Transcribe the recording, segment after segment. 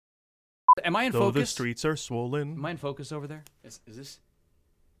Am I in Though focus? the streets are swollen. Am I in focus over there? Is this?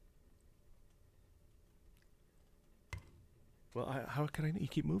 Well, how can I? You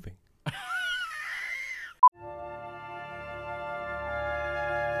keep moving.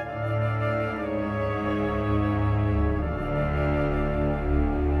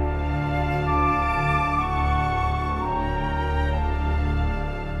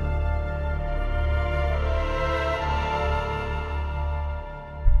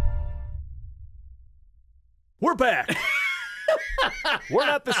 We're back. We're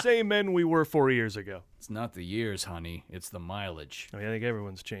not the same men we were 4 years ago. It's not the years, honey. It's the mileage. I think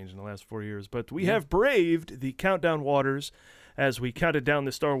everyone's changed in the last 4 years. But we have braved the countdown waters as we counted down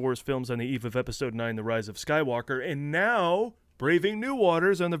the Star Wars films on the eve of Episode 9, The Rise of Skywalker. And now, braving new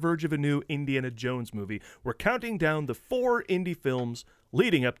waters on the verge of a new Indiana Jones movie, we're counting down the 4 indie films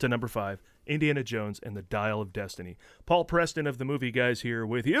leading up to number 5, Indiana Jones and the Dial of Destiny. Paul Preston of the Movie Guys here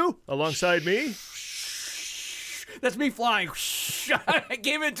with you, alongside me. That's me flying. I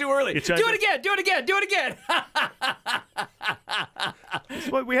gave it too early. Do it again. Do it again. Do it again. That's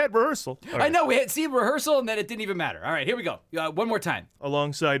what we had rehearsal. I know. We had seen rehearsal and then it didn't even matter. All right, here we go. One more time.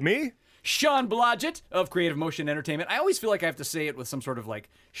 Alongside me. Sean Blodgett of Creative Motion Entertainment. I always feel like I have to say it with some sort of like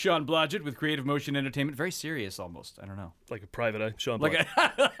Sean Blodgett with Creative Motion Entertainment. Very serious almost. I don't know. Like a private eye. Sean Blodgett.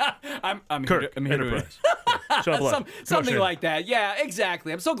 I'm Kirk, here to Enterprise. Sean Blodgett. Something like that. Yeah,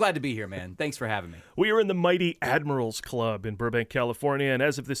 exactly. I'm so glad to be here, man. Thanks for having me. We are in the mighty Admirals Club in Burbank, California, and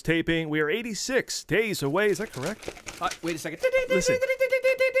as of this taping, we are 86 days away. Is that correct? Wait a second. Listen.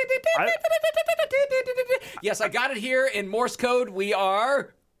 Yes, I got it here in Morse code. We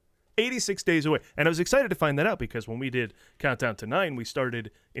are 86 days away. And I was excited to find that out because when we did Countdown to 9, we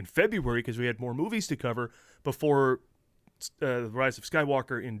started in February because we had more movies to cover before The Rise of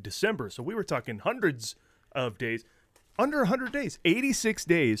Skywalker in December. So we were talking hundreds of days, under 100 days, 86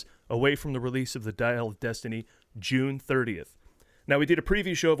 days away from the release of The Dial of Destiny, June 30th. Now, we did a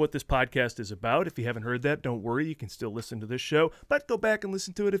preview show of what this podcast is about. If you haven't heard that, don't worry. You can still listen to this show, but go back and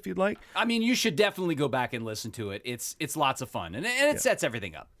listen to it if you'd like. I mean, you should definitely go back and listen to it. It's lots of fun, and it sets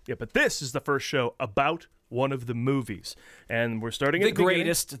everything up. Yeah, but this is the first show about one of the movies, and we're starting at the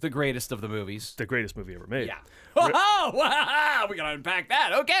greatest of the movies. The greatest movie ever made. Yeah. Oh, wow, we gotta unpack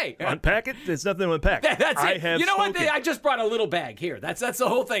that. Okay. Unpack it? There's nothing to unpack. That's it. You know what? I just brought a little bag here. That's the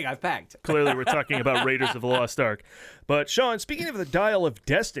whole thing I've packed. Clearly, we're talking about Raiders of the Lost Ark. But Sean, speaking of the Dial of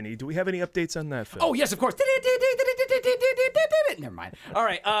Destiny, do we have any updates on that film? Oh yes, of course. Never mind. All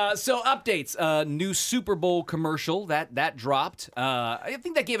right. So updates. New Super Bowl commercial that dropped. I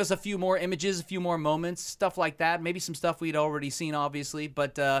think that gave us a few more images, a few more moments, stuff like that. Maybe some stuff we'd already seen, obviously.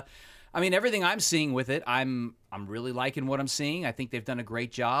 But I mean, everything I'm seeing with it, I'm really liking what I'm seeing. I think they've done a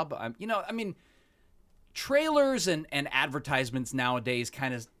great job. Trailers and advertisements nowadays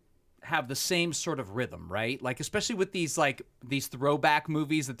kind of have the same sort of rhythm, right? Like, especially with these throwback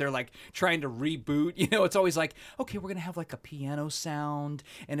movies that they're like trying to reboot, it's always like, okay, we're going to have like a piano sound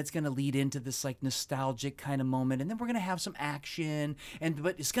and it's going to lead into this like nostalgic kind of moment. And then we're going to have some action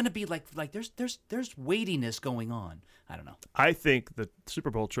but it's going to be like there's weightiness going on. I don't know. I think the Super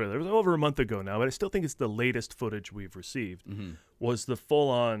Bowl trailer, it was over a month ago now, but I still think it's the latest footage we've received, was the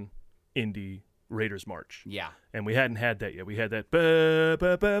full-on indie Raiders March. Yeah. And we hadn't had that yet. We had that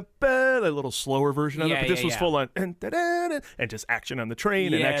that little slower version of it, but this was full on and just action on the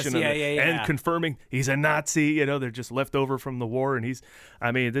train and action on and confirming he's a Nazi, they're just left over from the war and this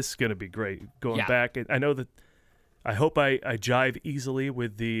is going to be great. Going back, I know that I hope I jive easily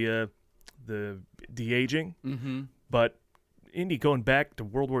with the de-aging, but Indy going back to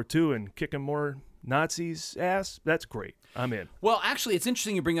World War II and kicking more Nazis' ass, that's great. I'm in. Well, actually, it's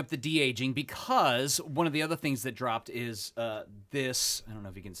interesting you bring up the de-aging because one of the other things that dropped is this. I don't know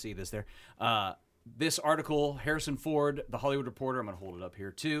if you can see this there. This article, Harrison Ford, The Hollywood Reporter. I'm going to hold it up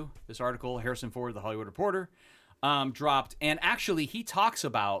here too. This article, Harrison Ford, The Hollywood Reporter, dropped. And actually, he talks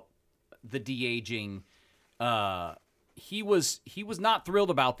about the de-aging. He was not thrilled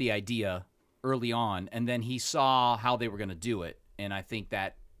about the idea early on, and then he saw how they were going to do it. And I think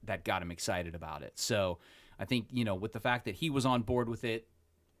that got him excited about it. So I think, with the fact that he was on board with it,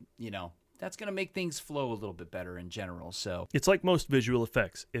 that's going to make things flow a little bit better in general. So it's like most visual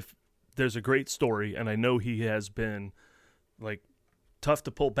effects. If there's a great story, and I know he has been like tough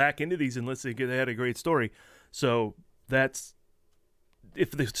to pull back into these unless they had a great story. So that's,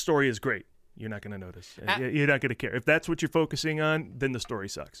 if the story is great, you're not going to notice. You're not going to care. If that's what you're focusing on, then the story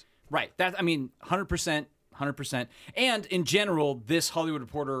sucks. Right. 100%. 100%. And in general, this Hollywood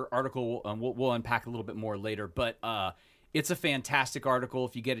Reporter article, we'll unpack a little bit more later, but it's a fantastic article.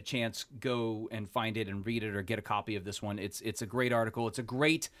 If you get a chance, go and find it and read it or get a copy of this one. It's a great article. It's a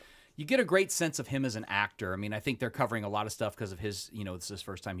great, you get a great sense of him as an actor. I mean, I think they're covering a lot of stuff because of his, this is his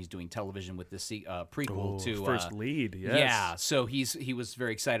first time he's doing television with this prequel to first lead. Yes. Yeah, so he was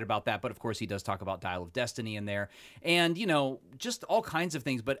very excited about that. But of course, he does talk about Dial of Destiny in there, and just all kinds of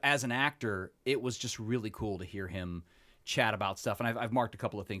things. But as an actor, it was just really cool to hear him chat about stuff, and I've marked a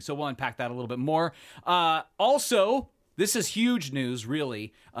couple of things, so we'll unpack that a little bit more. Also, this is huge news,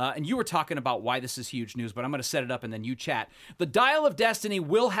 really, and you were talking about why this is huge news, but I'm going to set it up and then you chat. The Dial of Destiny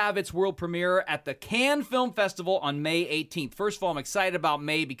will have its world premiere at the Cannes Film Festival on May 18th. First of all, I'm excited about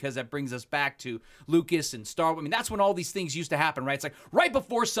May because that brings us back to Lucas and Star Wars. I mean, that's when all these things used to happen, right? It's like right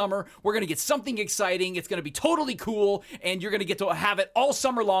before summer, we're going to get something exciting. It's going to be totally cool, and you're going to get to have it all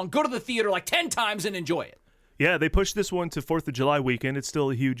summer long. Go to the theater like 10 times and enjoy it. Yeah, they pushed this one to 4th of July weekend. It's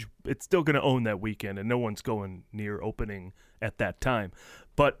still it's still going to own that weekend, and no one's going near opening at that time.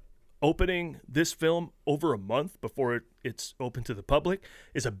 But opening this film over a month before it's open to the public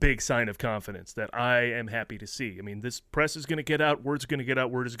is a big sign of confidence that I am happy to see. I mean, this press is going to get out, word's going to get out,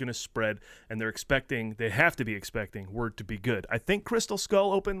 word is going to spread, and they have to be expecting word to be good. I think Crystal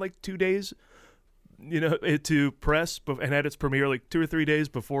Skull opened like 2 days, to press and had its premiere like 2 or 3 days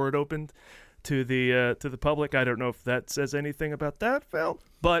before it opened to the public. I don't know if that says anything about that film,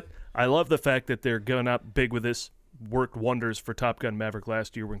 but I love the fact that they're going up big with this. Worked wonders for Top Gun Maverick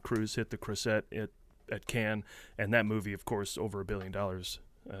last year when Cruise hit the Croisette at Cannes, and that movie, of course, over $1 billion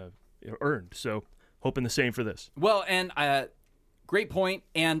earned. So hoping the same for this. Well, and great point.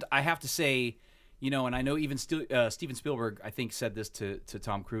 And I have to say, and I know even Steven Spielberg, I think, said this to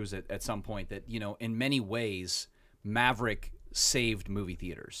Tom Cruise at some point that, in many ways, Maverick saved movie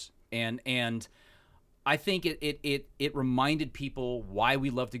theaters. And I think it reminded people why we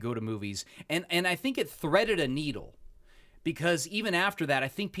love to go to movies. And I think it threaded a needle because even after that, I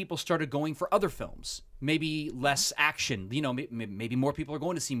think people started going for other films, maybe less action. Maybe more people are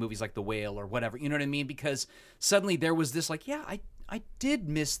going to see movies like The Whale or whatever. You know what I mean? Because suddenly there was this I did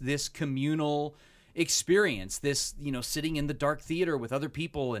miss this communal experience, this, sitting in the dark theater with other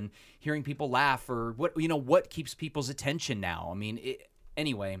people and hearing people laugh, or what keeps people's attention now. I mean,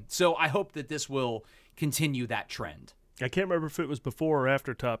 anyway, so I hope that this will continue that trend. I can't remember if it was before or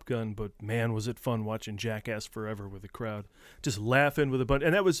after Top Gun, but man, was it fun watching Jackass Forever with the crowd. Just laughing with a bunch.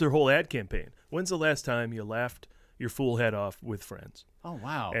 And that was their whole ad campaign. When's the last time you laughed your fool head off with friends? Oh,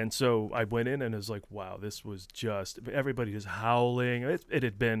 wow. And so I went in and it was like, wow, this was just, everybody just howling. It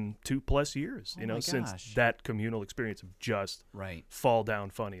had been 2+ years, since that communal experience of just fall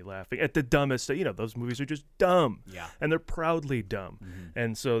down funny laughing at the dumbest. Those movies are just dumb. Yeah. And they're proudly dumb. Mm-hmm.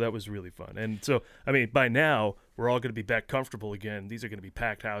 And so that was really fun. And so, I mean, by now, we're all going to be back comfortable again. These are going to be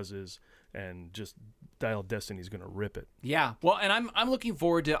packed houses, and just Dial of Destiny is going to rip it. Yeah. Well, and I'm looking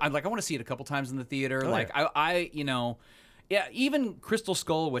forward to, I want to see it a couple times in the theater. Yeah, even Crystal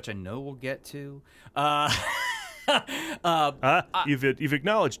Skull, which I know we'll get to. You've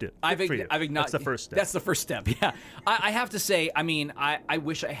acknowledged it. I've acknowledged. That's the first step. That's the first step. Yeah, I have to say. I mean, I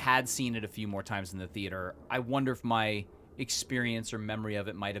wish I had seen it a few more times in the theater. I wonder if my experience or memory of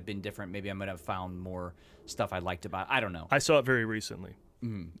it might have been different. Maybe I might have found more stuff I liked about it. I don't know. I saw it very recently.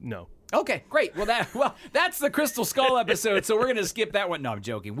 No. Okay, great. Well, that's the Crystal Skull episode, so we're going to skip that one. No, I'm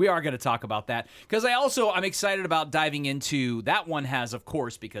joking. We are going to talk about that because I'm excited about diving into that one. Has, of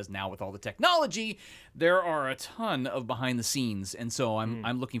course, because now with all the technology, there are a ton of behind the scenes, and so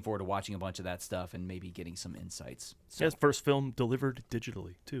I'm looking forward to watching a bunch of that stuff and maybe getting some insights. So. Yes, first film delivered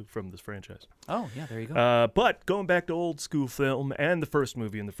digitally too from this franchise. Oh yeah, there you go. But going back to old school film and the first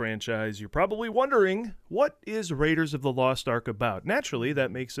movie in the franchise, you're probably wondering, what is Raiders of the Lost Ark about? Naturally,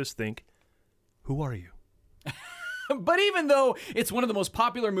 that makes us think, who are you? But even though it's one of the most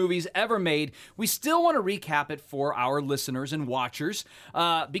popular movies ever made, we still want to recap it for our listeners and watchers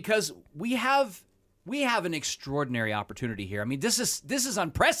because we have an extraordinary opportunity here. I mean, this is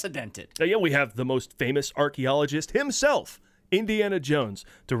unprecedented. Yeah, we have the most famous archaeologist himself, Indiana Jones,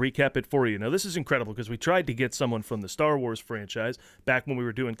 to recap it for you. Now, this is incredible because we tried to get someone from the Star Wars franchise back when we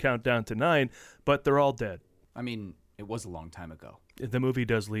were doing Countdown to 9, but they're all dead. I mean, it was a long time ago. The movie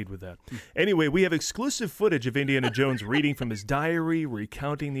does lead with that. Anyway, we have exclusive footage of Indiana Jones reading from his diary,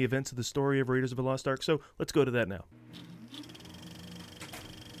 recounting the events of the story of Raiders of the Lost Ark. So let's go to that now.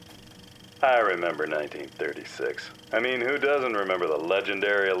 I remember 1936. I mean, who doesn't remember the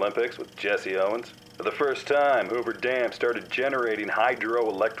legendary Olympics with Jesse Owens? For the first time, Hoover Dam started generating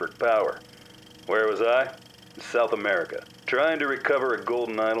hydroelectric power. Where was I? In South America, trying to recover a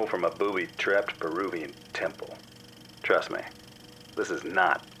golden idol from a booby-trapped Peruvian temple. Trust me, this is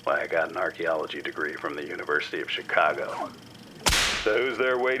not why I got an archaeology degree from the University of Chicago. So who's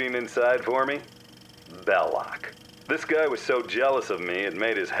there waiting inside for me? Belloc. This guy was so jealous of me it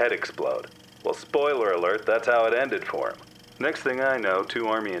made his head explode. Well, spoiler alert, that's how it ended for him. Next thing I know, 2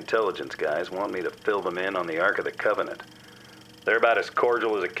 Army intelligence guys want me to fill them in on the Ark of the Covenant. They're about as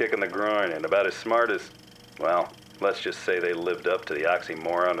cordial as a kick in the groin and about as smart as, well, let's just say they lived up to the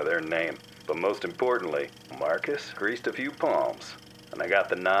oxymoron of their name. But most importantly, Marcus greased a few palms, and I got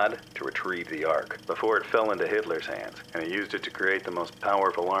the nod to retrieve the Ark before it fell into Hitler's hands, and he used it to create the most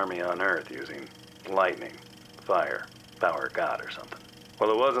powerful army on Earth using lightning, fire, power of God or something.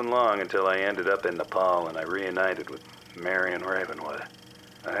 Well, it wasn't long until I ended up in Nepal and I reunited with Marion Ravenwood.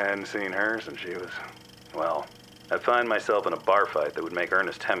 I hadn't seen her since she was, well, I'd find myself in a bar fight that would make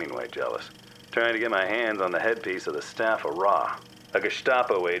Ernest Hemingway jealous, trying to get my hands on the headpiece of the Staff of Ra. A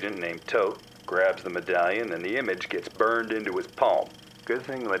Gestapo agent named Tote grabs the medallion and the image gets burned into his palm. Good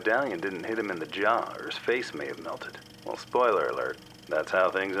thing the medallion didn't hit him in the jaw or his face may have melted. Well, spoiler alert, that's how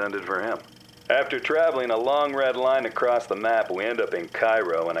things ended for him. After traveling a long red line across the map, we end up in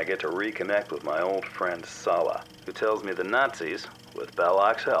Cairo and I get to reconnect with my old friend Salah, who tells me the Nazis, with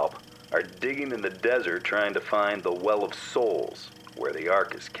Belloq's help, are digging in the desert trying to find the Well of Souls, where the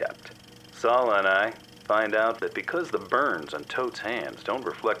Ark is kept. Salah and I find out that because the burns on Tote's hands don't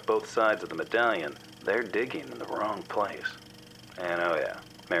reflect both sides of the medallion, they're digging in the wrong place. And oh yeah,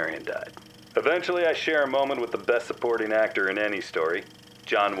 Marion died. Eventually I share a moment with the best supporting actor in any story,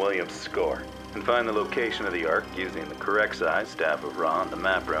 John Williams' score, and find the location of the Ark using the correct size Staff of Ra in the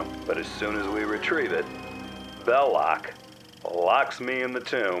map room. But as soon as we retrieve it, Belloq locks me in the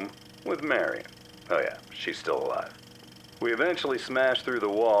tomb with Marion. Oh yeah, she's still alive. We eventually smash through the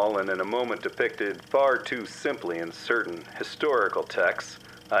wall, and in a moment depicted far too simply in certain historical texts,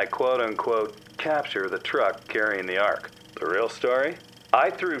 I quote-unquote capture the truck carrying the Ark. The real story? I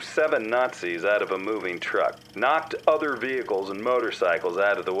threw 7 Nazis out of a moving truck, knocked other vehicles and motorcycles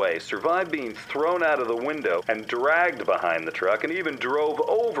out of the way, survived being thrown out of the window and dragged behind the truck, and even drove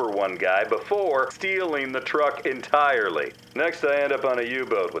over one guy before stealing the truck entirely. Next, I end up on a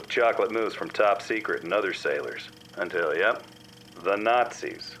U-boat with Chocolate Mousse from Top Secret and other sailors. Until, yep, the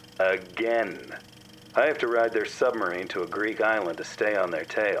Nazis. Again. I have to ride their submarine to a Greek island to stay on their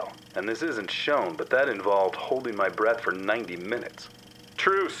tail. And this isn't shown, but that involved holding my breath for 90 minutes.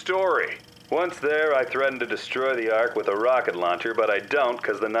 True story. Once there, I threatened to destroy the Ark with a rocket launcher, but I don't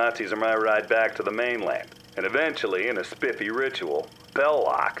because the Nazis are my ride back to the mainland. And eventually, in a spiffy ritual,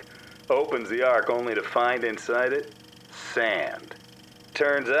 Belloq opens the Ark only to find inside it sand.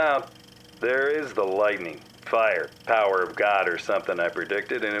 Turns out, there is the lightning, fire, power of God or something I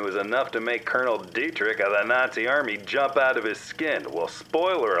predicted, and it was enough to make Colonel Dietrich of the Nazi army jump out of his skin. Well,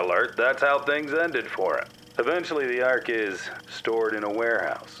 spoiler alert, that's how things ended for him. Eventually, the Ark is stored in a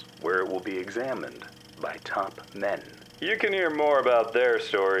warehouse, where it will be examined by top men. You can hear more about their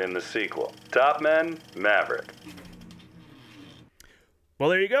story in the sequel. Top Men, Maverick. Well,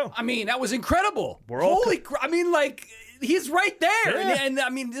 there you go. I mean, that was incredible. We're all I mean, like, he's right there. Yeah. And I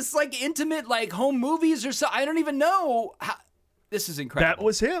mean, this like intimate, like home movies or so. I don't even know how. This is incredible. That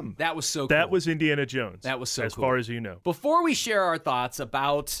was him. That was so cool. That was Indiana Jones. That was so as cool. far as you know. Before we share our thoughts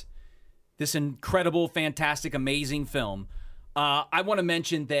about this incredible, fantastic, amazing film, I want to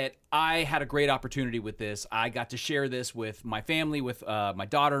mention that I had a great opportunity with this. I got to share this with my family, with my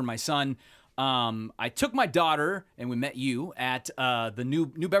daughter and my son. I took my daughter, and we met you at the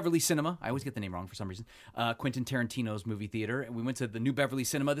New Beverly Cinema. I always get the name wrong for some reason. Quentin Tarantino's movie theater. And we went to the New Beverly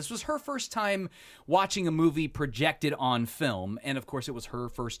Cinema. This was her first time watching a movie projected on film. And, of course, it was her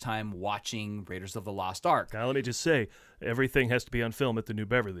first time watching Raiders of the Lost Ark. Now, let me just say, everything has to be on film at the New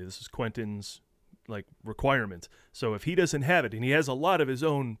Beverly. This is Quentin's requirement. So if he doesn't have it, and he has a lot of his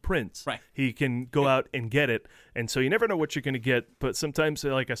own prints, right, he can go out and get it. And so you never know what you're going to get. But sometimes,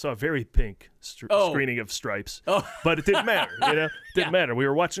 like I saw a very pink screening of Stripes, but it didn't matter. Didn't matter. We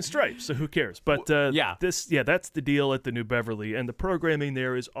were watching Stripes, so who cares? But that's the deal at the New Beverly, and the programming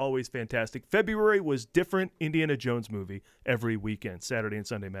there is always fantastic. February was different Indiana Jones movie every weekend, Saturday and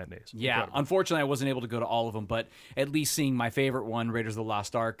Sunday matinees. Yeah, Incredible. Unfortunately, I wasn't able to go to all of them, but at least seeing my favorite one, Raiders of the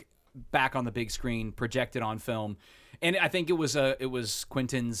Lost Ark, back on the big screen, projected on film. And I think it was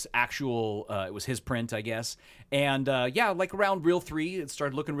Quentin's actual, it was his print, I guess. And like around reel 3, it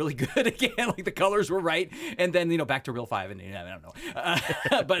started looking really good again. Like the colors were right. And then, back to reel 5. And I don't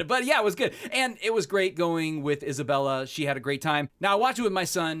know. But yeah, it was good. And it was great going with Isabella. She had a great time. Now I watched it with my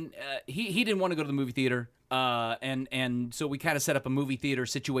son. He didn't want to go to the movie theater. And so we kind of set up a movie theater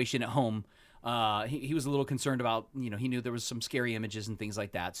situation at home. He was a little concerned about, he knew there was some scary images and things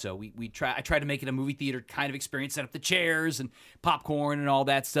like that. So I tried to make it a movie theater kind of experience, set up the chairs and popcorn and all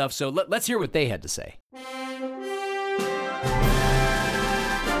that stuff. So let's hear what they had to say.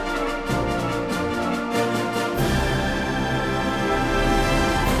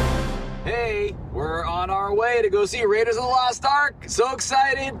 way to go see Raiders of the Lost Ark. So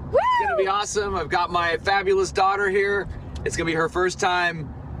excited. Woo! It's going to be awesome. I've got my fabulous daughter here. It's going to be her first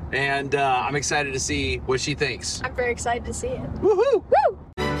time, and I'm excited to see what she thinks. I'm very excited to see it. Woohoo! Woo!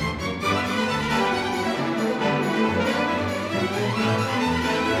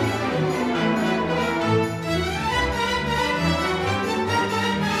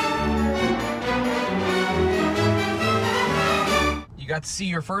 You got to see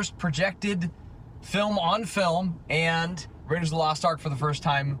your first projected film on film and Raiders of the Lost Ark for the first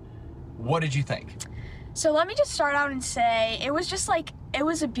time. What did you think? So let me just start out and say it was just like it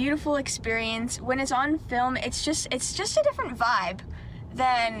was a beautiful experience. When it's on film, it's just a different vibe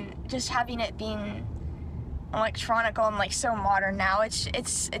than just having it being electronical and like so modern now.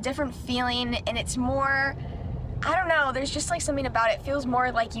 It's a different feeling, and it's more, I don't know, there's just like something about it. It feels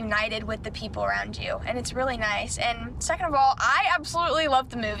more like united with the people around you, and it's really nice. And second of all, I absolutely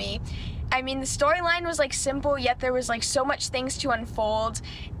loved the movie. I mean, the storyline was like simple, yet there was like so much things to unfold,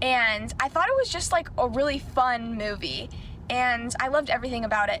 and I thought it was just like a really fun movie, and I loved everything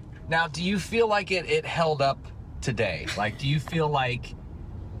about it. Now, do you feel like it held up today? Like, do you feel like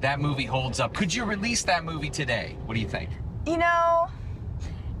that movie holds up? Could you release that movie today? What do you think? You know,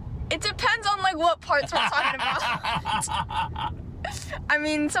 it depends on like what parts we're talking about. I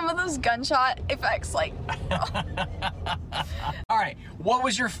mean, some of those gunshot effects, like. All right, what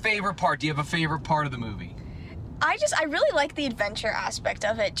was your favorite part? Do you have a favorite part of the movie? I really like the adventure aspect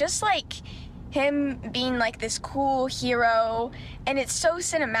of it. Just like him being like this cool hero, and it's so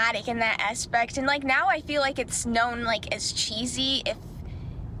cinematic in that aspect. And like now I feel like it's known like as cheesy if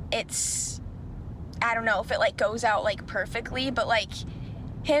it's, I don't know if it like goes out like perfectly, but like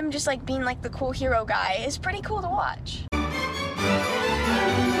him just like being like the cool hero guy is pretty cool to watch.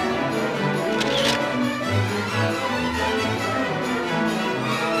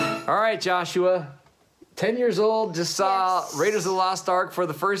 All right, Joshua, 10 years old, just saw Raiders of the Lost Ark for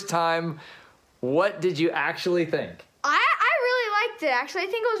the first time. What did you actually think? I really liked it, actually. I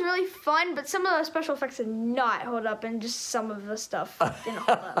think it was really fun, but some of the special effects did not hold up, and just some of the stuff didn't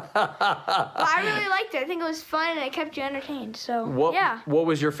hold up. But I really liked it. I think it was fun, and it kept you entertained, so yeah. What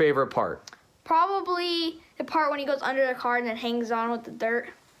was your favorite part? Probably the part when he goes under the car and then hangs on with the dirt.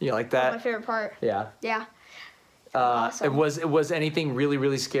 You like That that? was my favorite part. Yeah. Yeah. Awesome. Was anything really,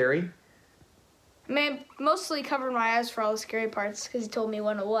 really scary? I mean, mostly covered my eyes for all the scary parts because he told me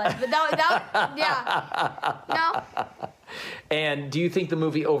when it was. But that yeah. No? And do you think the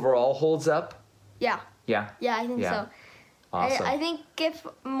movie overall holds up? Yeah. Yeah. Yeah, I think so. Awesome. I think if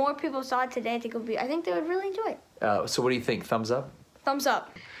more people saw it today, I think they would really enjoy it. So what do you think? Thumbs up? Thumbs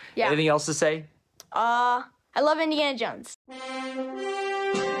up. Yeah. Anything else to say? I love Indiana Jones.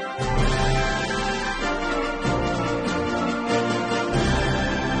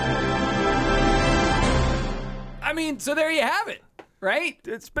 I mean, so there you have it, right?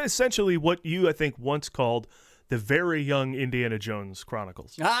 It's essentially what you, I think, once called the very young Indiana Jones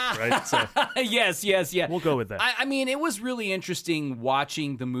Chronicles. Right? So yes. we'll go with that. I mean, it was really interesting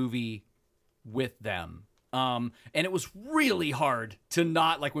watching the movie with them. And it was really hard to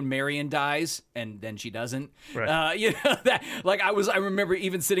not, like when Marion dies and then she doesn't. Right. You know, that like I remember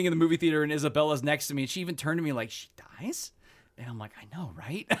even sitting in the movie theater and Isabella's next to me and she even turned to me like, she dies? And I'm like, I know,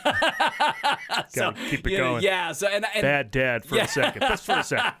 right? Gotta keep it going. Yeah. So and Bad dad for a second. Just for a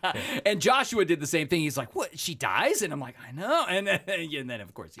second. Yeah. And Joshua did the same thing. He's like, "What? She dies?" And I'm like, "I know." And then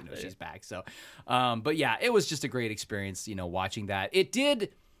of course, she's back. So, but yeah, it was just a great experience, watching that. It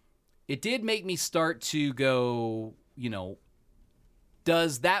did make me start to go,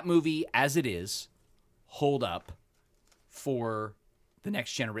 does that movie as it is hold up for the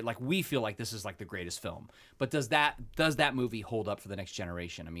next generation? Like, we feel like this is like the greatest film, but does that movie hold up for the next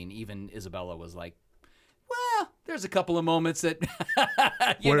generation? I mean, even Isabella was like, well, there's a couple of moments that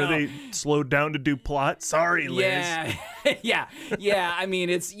where they slowed down to do plot. Sorry, Liz. Yeah. I mean,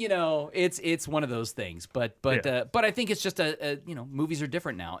 it's it's one of those things, but I think it's just movies are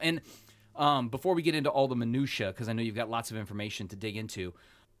different now. And before we get into all the minutia, because I know you've got lots of information to dig into,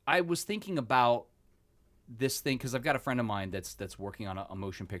 I was thinking about this thing because I've got a friend of mine that's working on a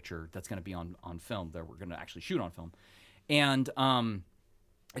motion picture that's going to be on film that we're going to actually shoot on film, and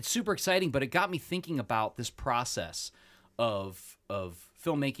it's super exciting. But it got me thinking about this process of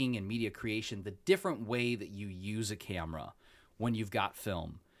filmmaking and media creation, the different way that you use a camera when you've got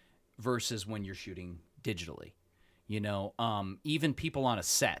film versus when you're shooting digitally. Even people on a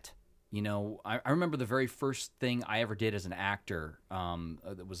set. I remember the very first thing I ever did as an actor.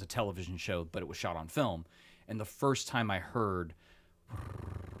 It was a television show, but it was shot on film. And the first time I heard,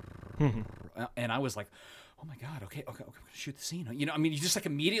 and I was like, "Oh my God! Okay, I'm gonna shoot the scene." You just like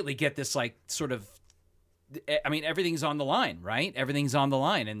immediately get this like sort of I mean, everything's on the line, right? Everything's on the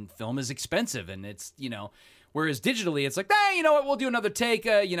line, and film is expensive, and it's, whereas digitally, it's like, you know what, we'll do another take.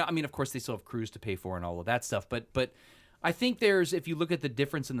 I mean, of course, they still have crews to pay for and all of that stuff, but I think if you look at the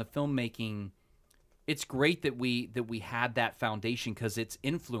difference in the filmmaking, it's great that we had that foundation because it's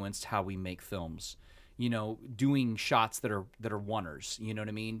influenced how we make films. Doing shots that are oneers, you know what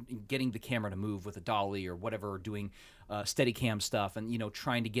I mean? Getting the camera to move with a dolly or whatever, or doing Steadicam stuff, and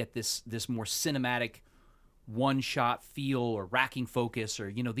trying to get this more cinematic one-shot feel or racking focus,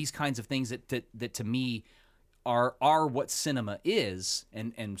 or these kinds of things that to me are what cinema is,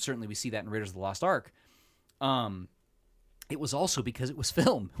 and certainly we see that in Raiders of the Lost Ark. It was also because it was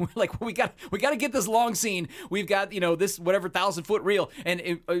film. We're like, we got to get this long scene. We've got this whatever 1,000-foot reel,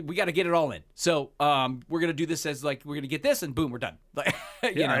 and we got to get it all in. So we're gonna do this as like we're gonna get this, and boom, we're done.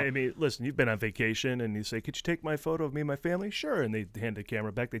 I mean, listen, you've been on vacation, and you say, "Could you take my photo of me and my family?" Sure, and they hand the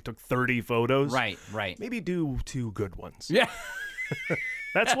camera back. They took 30 photos. Right. Maybe do 2 good ones. Yeah.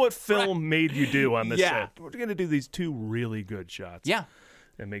 That's what film made you do on the Yeah. set. We're gonna do these 2 really good shots. Yeah.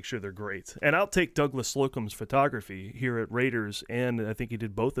 And make sure they're great. And I'll take Douglas Slocum's photography here at Raiders, and I think he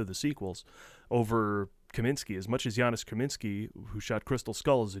did both of the sequels, over Kaminsky. As much as Janusz Kaminski, who shot Crystal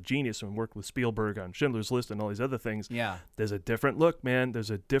Skull, is a genius and worked with Spielberg on Schindler's List and all these other things, there's a different look, man. There's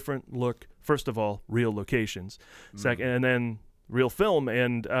a different look. First of all, real locations. Second, and then real film.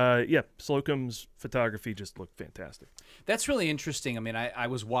 And, Slocum's photography just looked fantastic. That's really interesting. I mean, I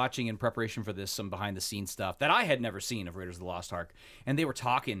was watching in preparation for this some behind-the-scenes stuff that I had never seen of Raiders of the Lost Ark, and they were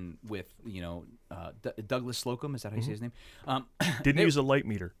talking with, Douglas Slocum. Is that how you say his name? Didn't use a light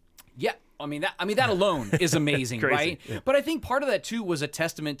meter. Yeah, I mean that alone is amazing, Crazy, right? yeah. But I think part of that too was a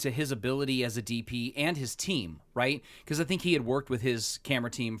testament to his ability as a DP and his team, right? Because I think he had worked with his camera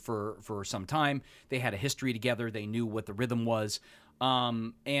team for some time. They had a history together. They knew what the rhythm was,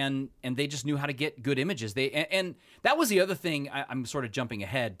 and they just knew how to get good images. And that was the other thing. I'm sort of jumping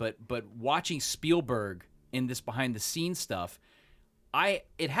ahead, but watching Spielberg in this behind the scenes stuff,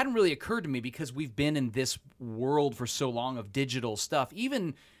 it hadn't really occurred to me because we've been in this world for so long of digital stuff,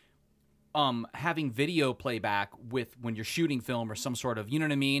 even. Having video playback with when you're shooting film or some sort of, you know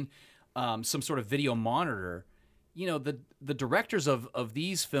what I mean? Some sort of video monitor, the directors of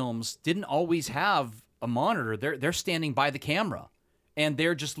these films didn't always have a monitor. They're standing by the camera and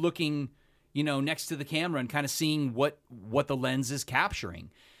they're just looking, next to the camera and kind of seeing what the lens is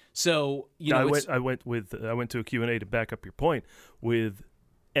capturing. So, I went to a Q&A to back up your point with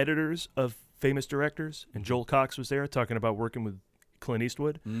editors of famous directors, and Joel Cox was there talking about working with Clint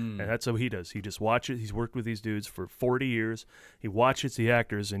Eastwood, and that's how he does. He just watches. He's worked with these dudes for 40 years. He watches the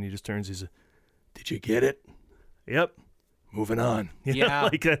actors, and he just turns. He's, "Did you get it? Yep. Moving on."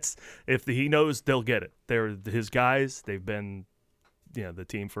 Like that's if he knows, they'll get it. They're his guys. They've been, the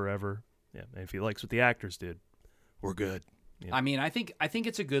team forever. Yeah, and if he likes what the actors did, we're good. I mean, I think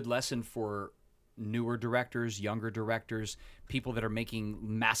it's a good lesson for newer directors, younger directors, people that are making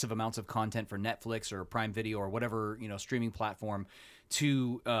massive amounts of content for Netflix or Prime Video or whatever, streaming platform.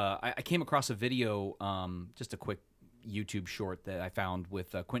 I came across a video, just a quick YouTube short that I found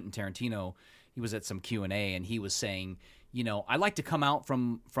with Quentin Tarantino. He was at some Q&A and he was saying, I like to come out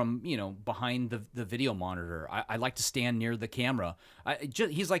from behind the video monitor. I like to stand near the camera.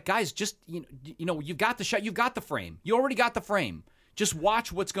 He's like, guys, just you've got the shot, you've got the frame, you already got the frame. Just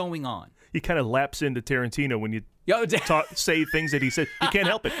watch what's going on. He kind of laps into Tarantino when you say things that he said. You can't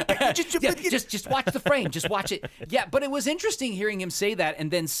help it. Just watch the frame. Just watch it. Yeah, but it was interesting hearing him say that and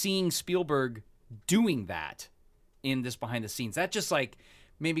then seeing Spielberg doing that in this behind the scenes. That just like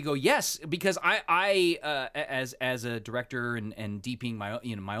made me go, yes, because I as a director and DPing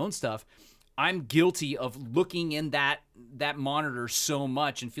my own stuff, I'm guilty of looking in that monitor so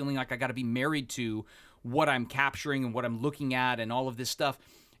much and feeling like I got to be married to what I'm capturing and what I'm looking at and all of this stuff.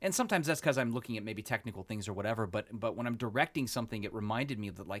 And sometimes that's because I'm looking at maybe technical things or whatever. But when I'm directing something, it reminded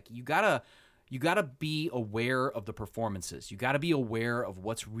me that like you gotta be aware of the performances. You gotta be aware of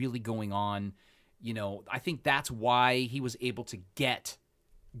what's really going on. I think that's why he was able to get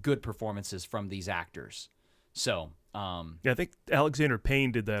good performances from these actors. So I think Alexander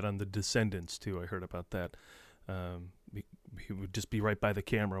Payne did that on The Descendants too. I heard about that. He would just be right by the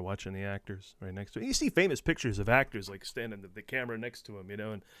camera watching the actors right next to him. You see famous pictures of actors like standing the camera next to him,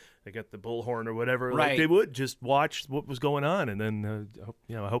 and they got the bullhorn or whatever. Right. Like they would just watch what was going on, and then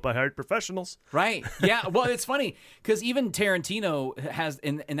I hope I hired professionals. Right. Yeah. Well, it's funny because even Tarantino has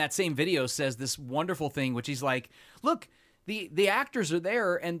in that same video says this wonderful thing, which he's like, look, the actors are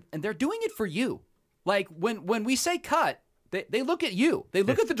there and they're doing it for you. Like when we say cut, they look at you. They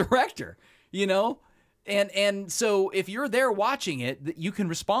look at the director, And so if you're there watching it, you can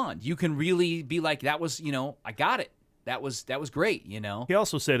respond. You can really be like, that was, I got it. That was great, He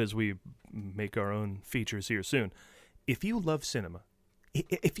also said, as we make our own features here soon, if you love cinema,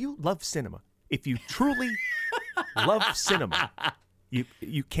 if you truly love cinema,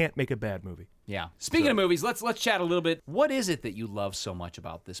 you can't make a bad movie. Yeah. Speaking of movies, let's chat a little bit. What is it that you love so much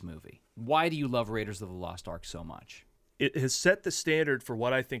about this movie? Why do you love Raiders of the Lost Ark so much? It has set the standard for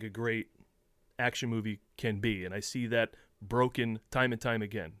what I think a great action movie can be, and I see that broken time and time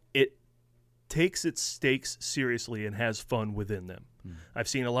again. It takes its stakes seriously and has fun within them. I've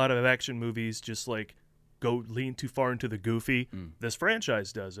seen a lot of action movies just like go lean too far into the goofy. This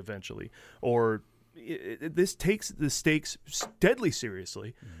franchise does eventually. Or this takes the stakes deadly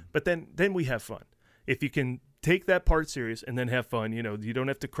seriously, but then we have fun. If you can take that part serious and then have fun, you don't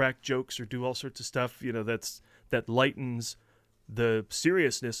have to crack jokes or do all sorts of stuff, that lightens the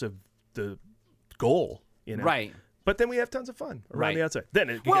seriousness of the goal, Right. But then we have tons of fun around the outside.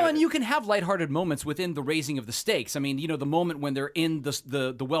 Then you can have lighthearted moments within the raising of the stakes. I mean, the moment when they're in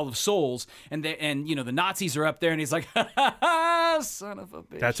the Well of Souls and the Nazis are up there and he's like, son of a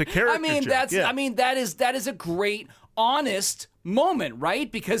bitch. That's a character. That is a great, honest moment,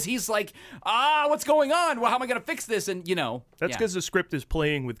 right? Because he's like, what's going on? Well, how am I going to fix this? And that's because the script is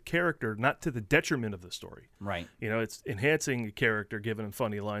playing with character, not to the detriment of the story. Right. It's enhancing a character, giving him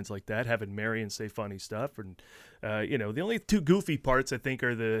funny lines like that, having Marion say funny stuff, and the only two goofy parts I think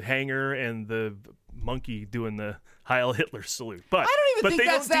are the hanger and the monkey doing the Heil Hitler salute. But I don't even think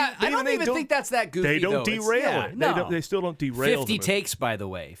that's that. I don't even think that's that goofy. They don't derail it. No. They still don't derail. 50 takes, by the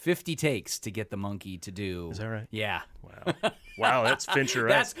way. 50 takes to get the monkey to do. Is that right? Yeah. Wow, that's Fincher.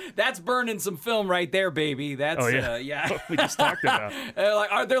 That's burning some film right there, baby. That's we just talked about.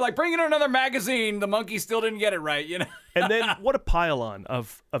 They're like, bring in another magazine. The monkey still didn't get it right, And then what a pile-on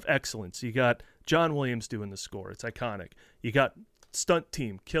of excellence. You got John Williams doing the score. It's iconic. You got stunt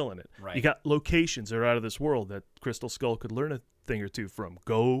team killing it. Right. You got locations that are out of this world that Crystal Skull could learn a thing or two from.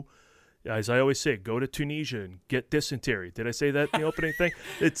 Go, as I always say, go to Tunisia and get dysentery. Did I say that in the opening thing?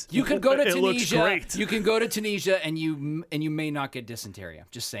 You can go to Tunisia. It looks great. You can go to Tunisia and you may not get dysentery. I'm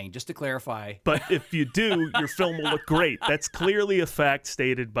just saying, just to clarify. But if you do, your film will look great. That's clearly a fact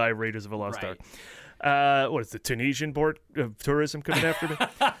stated by Raiders of the Lost Ark. What is the Tunisian Board of Tourism coming after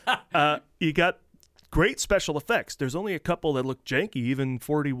me? You got great special effects. There's only a couple that look janky even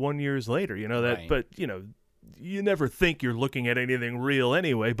 41 years later, Right. But you never think you're looking at anything real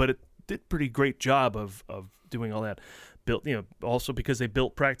anyway, but it did pretty great job of doing all that. Built, also because they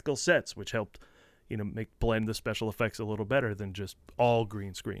built practical sets, which helped, blend the special effects a little better than just all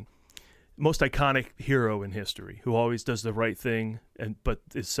green screen. Most iconic hero in history, who always does the right thing but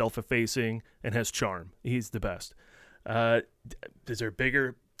is self-effacing and has charm. He's the best. Is there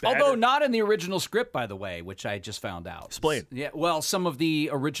bigger? Although not in the original script, by the way, which I just found out. Explain. Yeah, well, some of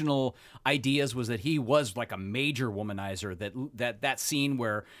the original ideas was that he was like a major womanizer. That scene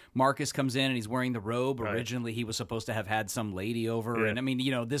where Marcus comes in and he's wearing the robe. Right. Originally, he was supposed to have had some lady over, Yeah. and I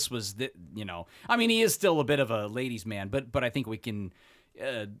mean, this was he is still a bit of a ladies' man, but I think we can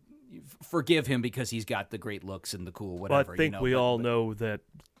forgive him because he's got the great looks and the cool whatever. Well, I think we all know that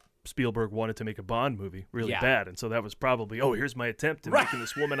Spielberg wanted to make a Bond movie really bad, and so that was probably, here's my attempt at making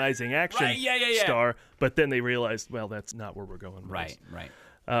this womanizing action star. But then they realized, well, that's not where we're going. Right.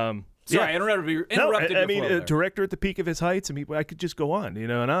 Sorry, I interrupted. No, I mean, a director at the peak of his heights. I mean, I could just go on,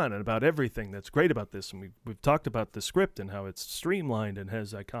 and on and about everything that's great about this. And we've talked about the script and how it's streamlined and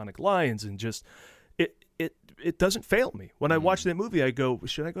has iconic lines, and just it doesn't fail me. When I watch that movie, I go,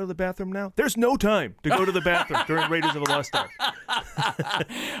 should I go to the bathroom now? There's no time to go to the bathroom during Raiders of the Lost Ark.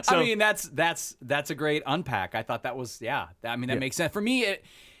 I mean, that's a great unpack. I thought that was, that makes sense. For me,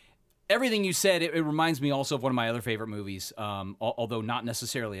 everything you said, it reminds me also of one of my other favorite movies, although not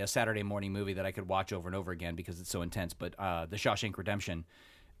necessarily a Saturday morning movie that I could watch over and over again because it's so intense, but The Shawshank Redemption,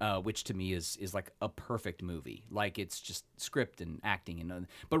 which to me is like a perfect movie. Like, it's just script and acting,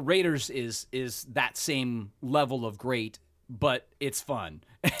 but Raiders is that same level of great, but it's fun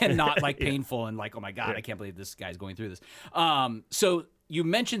and not like painful and like, oh my God, I can't believe this guy's going through this. So you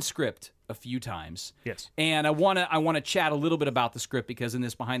mentioned script a few times. Yes. And I want to chat a little bit about the script because in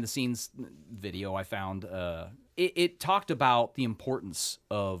this behind the scenes video I found it talked about the importance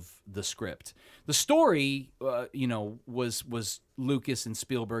of the script. The story was Lucas and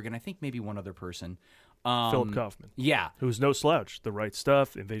Spielberg and I think maybe one other person. Philip Kaufman. Yeah. Who's no slouch. The Right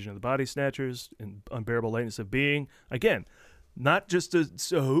Stuff, Invasion of the Body Snatchers, and Unbearable Lightness of Being. Again, not just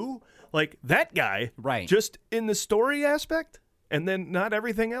like that guy. Right. Just in the story aspect. And then not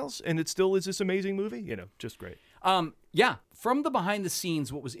everything else, and it still is this amazing movie. Just great. Yeah, from the behind the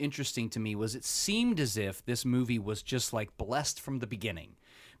scenes, what was interesting to me was it seemed as if this movie was just like blessed from the beginning,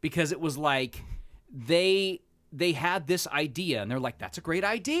 because it was like they had this idea and they're like, that's a great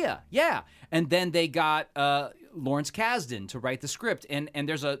idea, yeah, and then they got Lawrence Kasdan to write the script, and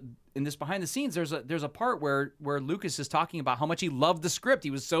there's in this behind the scenes there's a part where Lucas is talking about how much he loved the script.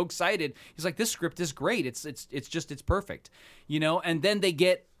 He was so excited. He's like, this script is great. It's perfect, you know. And then they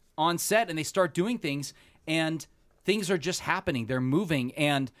get on set and they start doing things, and things are just happening. They're moving.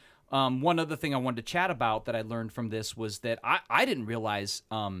 And one other thing I wanted to chat about that I learned from this was that I didn't realize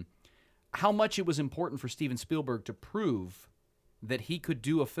how much it was important for Steven Spielberg to prove that he could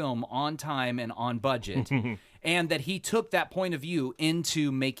do a film on time and on budget, and that he took that point of view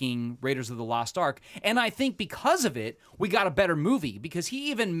into making Raiders of the Lost Ark. And I think because of it, we got a better movie, because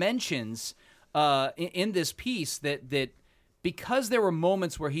he even mentions in this piece that because there were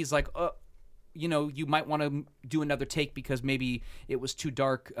moments where he's like, you know, you might want to do another take because maybe it was too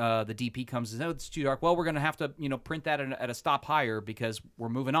dark. The DP comes and says, oh, it's too dark. Well, we're going to have to, you know, print that at a stop higher because we're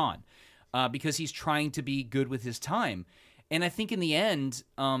moving on. Because he's trying to be good with his time. And I think in the end,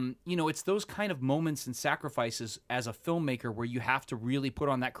 you know, it's those kind of moments and sacrifices as a filmmaker where you have to really put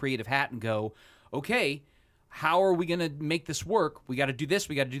on that creative hat and go, okay, how are we going to make this work? We got to do this.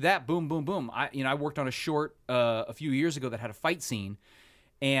 We got to do that. Boom, boom, boom. I worked on a short a few years ago that had a fight scene.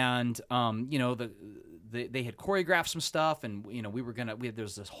 And, you know, they had choreographed some stuff, and, you know, there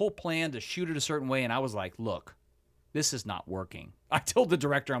was this whole plan to shoot it a certain way. And I was like, look, this is not working. I told the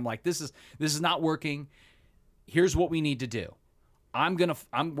director, I'm like, this is not working. Here's what we need to do. We're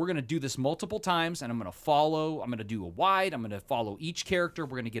gonna do this multiple times, and I'm gonna do a wide. I'm gonna follow each character.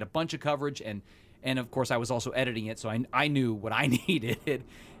 We're gonna get a bunch of coverage, and of course I was also editing it, so I knew what I needed,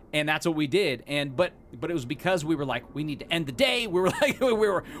 and that's what we did. But it was because we were like, we need to end the day. We were like, we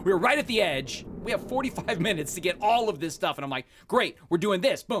were right at the edge. We have 45 minutes to get all of this stuff, and I'm like, great, we're doing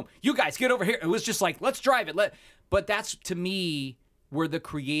this. Boom, you guys get over here. It was just like, let's drive it. But that's, to me, where the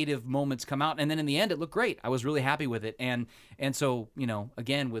creative moments come out. And then in the end, it looked great. I was really happy with it. And so, you know,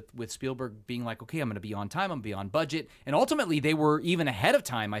 again, with Spielberg being like, okay, I'm going to be on time, I'm going to be on budget. And ultimately, they were even ahead of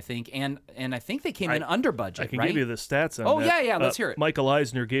time, I think. And I think they came in under budget, I can right? give you the stats on that. Yeah, let's hear it. Michael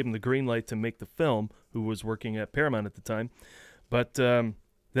Eisner gave him the green light to make the film, who was working at Paramount at the time. But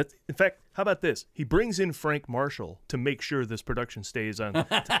in fact, how about this? He brings in Frank Marshall to make sure this production stays on.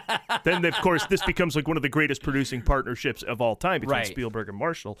 Then, of course, this becomes like one of the greatest producing partnerships of all time between Spielberg and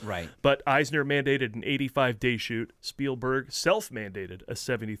Marshall. Right. But Eisner mandated an 85-day shoot. Spielberg self-mandated a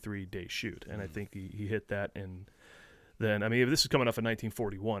 73-day shoot. And I think he hit that. And then, I mean, this is coming off of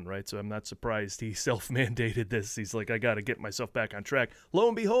 1941, right? So I'm not surprised he self-mandated this. He's like, I got to get myself back on track. Lo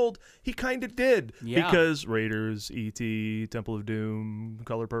and behold, he kind of did. Yeah. Because Raiders, E.T., Temple of Doom,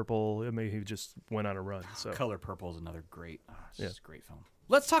 Color Purple, I mean, he just went on a run. So Color Purple is another great, just a great film.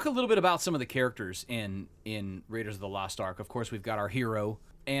 Let's talk a little bit about some of the characters in Raiders of the Lost Ark. Of course, we've got our hero,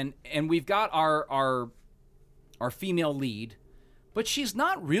 and we've got our female lead. But she's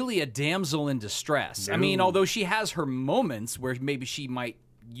not really a damsel in distress. No. I mean, although she has her moments where maybe she might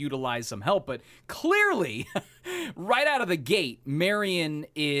utilize some help, but clearly, right out of the gate, Marion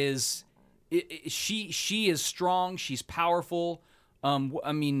is she is strong. She's powerful.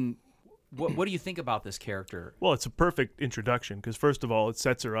 I mean, what do you think about this character? Well, it's a perfect introduction because first of all, it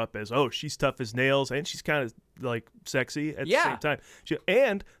sets her up as, oh, she's tough as nails and she's kind of like sexy at the same time.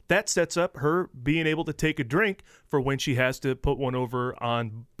 And that sets up her being able to take a drink for when she has to put one over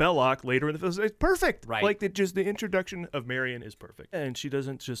on Belloc later in the film. It's perfect. Right. Like the introduction of Marion is perfect. And she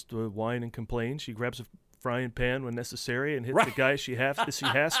doesn't just whine and complain. She grabs a frying pan when necessary and hits the guy she has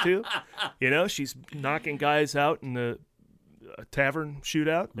to. You know, she's knocking guys out in the tavern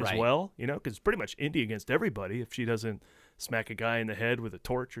shootout as well, you know, because it's pretty much Indy against everybody. If she doesn't smack a guy in the head with a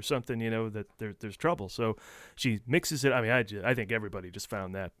torch or something, you know, that there's trouble. So she mixes it. I mean, I think everybody just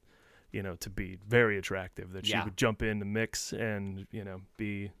found that, you know, to be very attractive, that she would jump in the mix and, you know,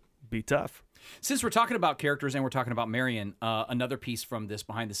 be tough. Since we're talking about characters and we're talking about Marion, another piece from this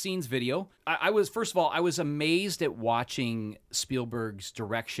behind the scenes video, I was amazed at watching Spielberg's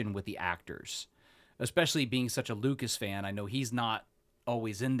direction with the actors. Especially being such a Lucas fan, I know he's not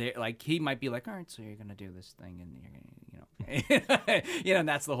always in there. Like, he might be like, all right, so you're going to do this thing, and you're going to, you know, and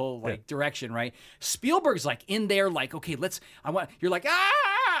that's the whole, like, direction, right? Spielberg's, like, in there, like, okay, you're like,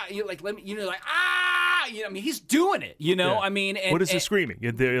 you're like, let me, you know, like, you know, I mean, he's doing it, you know, I mean. And, what is the screaming?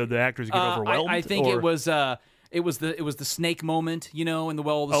 The actors get overwhelmed? I think it was the snake moment, you know, in the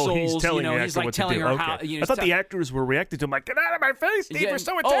Well of the Souls. He's telling you know, he's like telling her how. You know, I thought the actors were reacting to him like, "Get out of my face, Steve! You're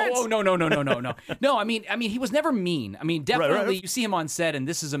so intense." Oh, no. No, I mean, he was never mean. I mean, definitely, you see him on set, and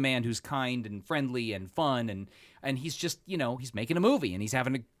this is a man who's kind and friendly and fun, and and he's just, he's making a movie and he's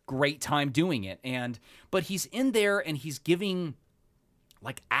having a great time doing it. But he's in there and he's giving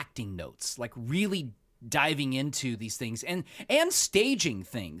like acting notes, like really diving into these things and staging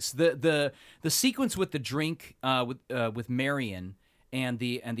things. The sequence with the drink with Marion and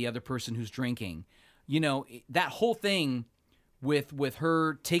the other person who's drinking, that whole thing with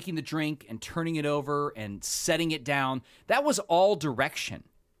her taking the drink and turning it over and setting it down, that was all direction.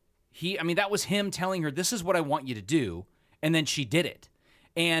 That was him telling her, this is what I want you to do, and then she did it.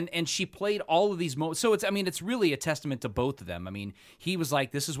 And she played all of these moments. So it's really a testament to both of them. He was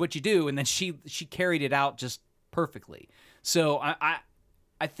like, this is what you do, and then she carried it out just perfectly. So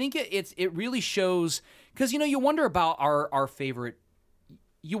I think it really shows, because you wonder about our favorite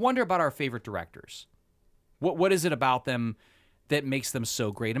directors. What is it about them that makes them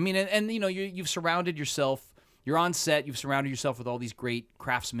so great? You've surrounded yourself. You're on set. You've surrounded yourself with all these great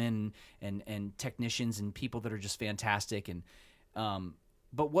craftsmen and technicians and people that are just fantastic.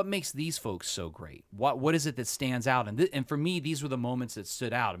 But what makes these folks so great? What is it that stands out? And for me, these were the moments that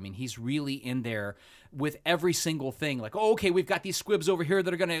stood out. He's really in there with every single thing. Like, oh, okay, we've got these squibs over here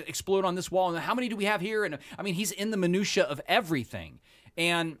that are going to explode on this wall. And how many do we have here? And he's in the minutia of everything.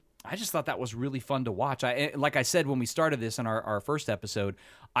 And I just thought that was really fun to watch. Like I said when we started this in our first episode,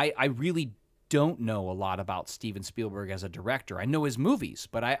 I really don't know a lot about Steven Spielberg as a director. I know his movies,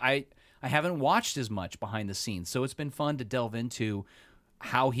 but I haven't watched as much behind the scenes. So it's been fun to delve into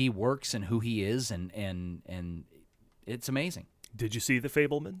how he works and who he is, and it's amazing. Did you see The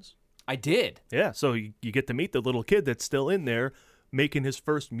Fabelmans? I did. Yeah, so you get to meet the little kid that's still in there making his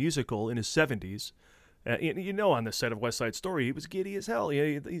first musical in his 70s. On the set of West Side Story, he was giddy as hell.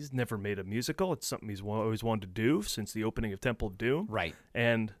 He's never made a musical. It's something he's always wanted to do since the opening of Temple of Doom. Right.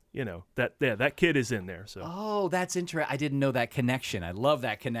 And, that kid is in there. So. Oh, that's interesting. I didn't know that connection. I love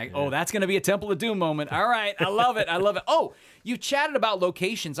that connection. Yeah. Oh, that's going to be a Temple of Doom moment. All right. I love it. I love it. Oh, you chatted about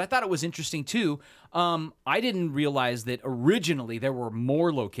locations. I thought it was interesting, too. I didn't realize that originally there were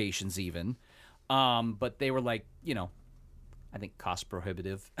more locations even, but they were like, I think cost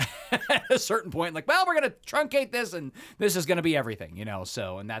prohibitive at a certain point. Like, well, we're going to truncate this, and this is going to be everything,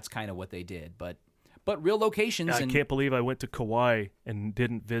 So, and that's kind of what they did. But real locations. I can't believe I went to Kauai and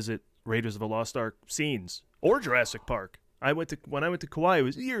didn't visit Raiders of the Lost Ark scenes or Jurassic Park. When I went to Kauai, it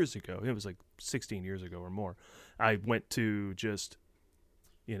was years ago. It was like 16 years ago or more. I went to just,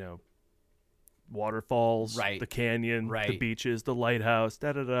 waterfalls, right, the canyon, right, the beaches, the lighthouse,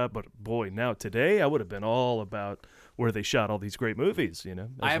 da-da-da. But boy, now today I would have been all about where they shot all these great movies,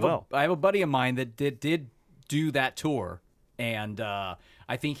 I have a buddy of mine that did do that tour, and I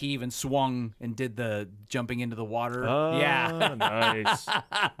think he even swung and did the jumping into the water. Oh, yeah. Nice.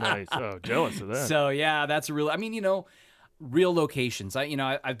 Nice. Oh, jealous of that. So, yeah, that's a real, real locations.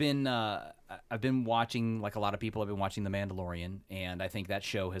 I've been watching, like a lot of people, I've been watching The Mandalorian, and I think that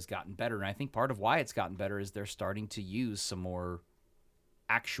show has gotten better. And I think part of why it's gotten better is they're starting to use some more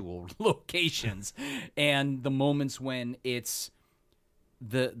actual locations, and the moments when it's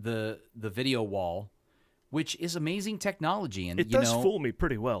the video wall, which is amazing technology. And it does fool me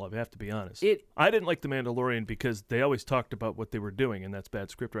pretty well, I have to be honest. I didn't like The Mandalorian because they always talked about what they were doing, and that's bad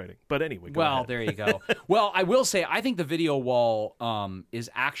script writing. But anyway, go ahead. There you go. Well, I will say, I think the video wall is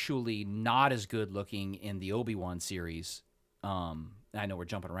actually not as good looking in the Obi-Wan series. I know we're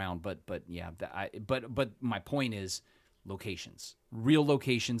jumping around, but yeah, but my point is locations, real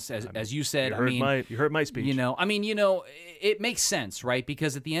locations, as you said. You heard my speech. It makes sense, right?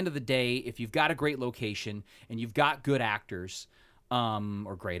 Because at the end of the day, if you've got a great location and you've got good actors,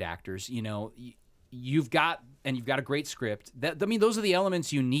 or great actors, you've got a great script. Those are the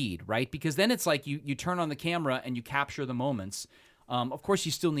elements you need, right? Because then it's like you turn on the camera and you capture the moments. Of course,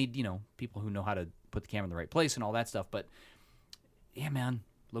 you still need people who know how to put the camera in the right place and all that stuff. But yeah, man.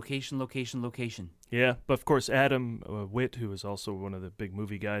 Location. Yeah, but of course, Adam Witt, who is also one of the big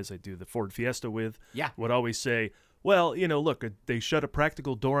movie guys I do the Ford Fiesta with, would always say, well, look, they shut a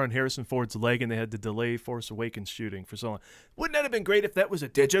practical door on Harrison Ford's leg and they had to delay Force Awakens shooting for so long. Wouldn't that have been great if that was a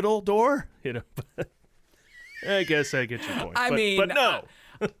digital door? I guess I get your point. But no.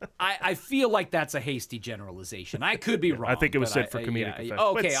 I feel like that's a hasty generalization. I could be wrong. I think it was said for comedic effect.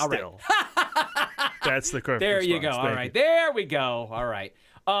 Okay, all right. That's the correct There you response. go. All right. There we go. All right.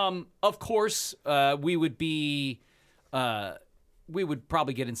 Of course, we would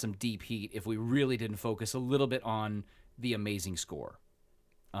probably get in some deep heat if we really didn't focus a little bit on the amazing score.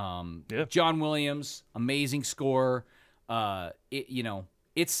 John Williams, amazing score.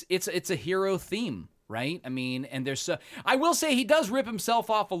 It's a hero theme, right? And there's I will say he does rip himself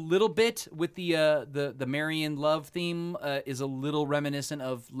off a little bit with the Marion love theme is a little reminiscent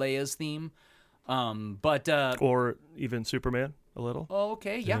of Leia's theme. But Or even Superman a little. oh,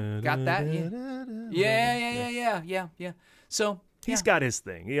 okay, yeah, got that. Yeah. So He's got his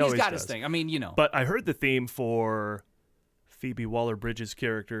thing. He he's always got does. his thing. I mean, But I heard the theme for Phoebe Waller-Bridge's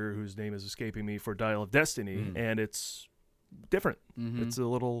character, whose name is escaping me, for Dial of Destiny, and it's different. It's a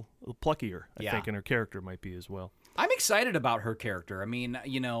little pluckier, I Yeah. think, and her character might be as well. I'm excited about her character. I mean,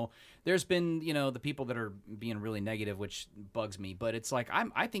 there's been, the people that are being really negative, which bugs me. But it's like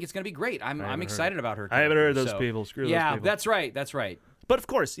I think it's going to be great. I'm excited about her. I haven't heard of character, those people. Screw those yeah, people. that's right. That's right. But of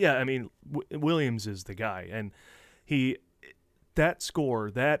course, yeah. I mean, Williams is the guy, and that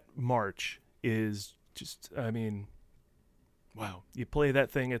score, that march is just. I mean, wow! You play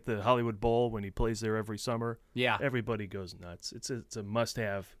that thing at the Hollywood Bowl when he plays there every summer. Yeah. Everybody goes nuts. It's a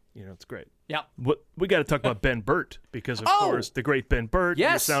must-have. It's great. Yeah. What we got to talk about Ben Burt, because of Oh! course the great Ben Burt,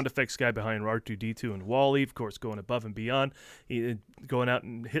 Yes. the sound effects guy behind R2D2 and WALL-E, of course, going above and beyond, going out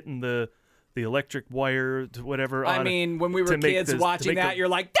and hitting the electric wire to whatever. I mean, when we were to make kids to watching make that, you're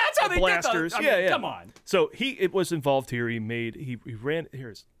like, that's how they blasters. did Yeah. Come on. So it was involved here. He ran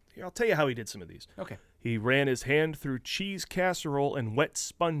here. I'll tell you how he did some of these. Okay. He ran his hand through cheese casserole and wet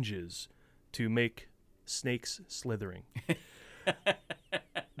sponges to make snakes slithering.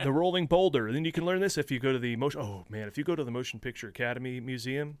 The rolling boulder. And then you can learn this if you go to the if you go to the Motion Picture Academy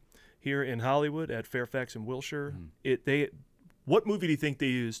Museum here in Hollywood at Fairfax and Wilshire, what movie do you think they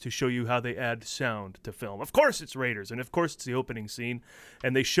use to show you how they add sound to film? Of course it's Raiders, and of course it's the opening scene,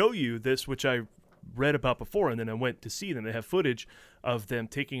 and they show you this, which I read about before, and then I went to see them. They have footage of them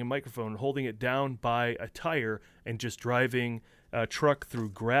taking a microphone and holding it down by a tire and just driving a truck through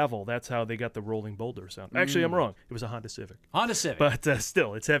gravel. That's how they got the rolling boulder sound. Actually, I'm wrong. It was a Honda Civic. Honda Civic. But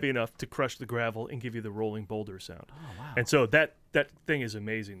still, it's heavy enough to crush the gravel and give you the rolling boulder sound. Oh, wow. And so that thing is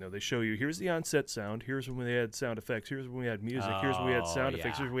amazing, though. They show you, here's the on-set sound, here's when they had sound effects, here's when we had music, here's when we had sound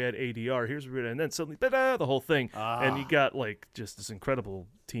effects, yeah. here's when we had ADR, here's when and then suddenly, the whole thing. And you got, just this incredible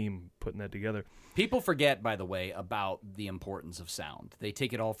team putting that together. People forget, by the way, about the importance of sound. They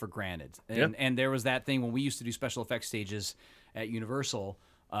take it all for granted. And there was that thing when we used to do special effects stages at Universal.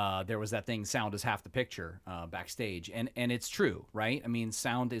 There was that thing, sound is half the picture, backstage. And it's true, right? I mean,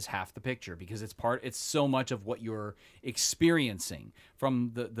 sound is half the picture because it's so much of what you're experiencing,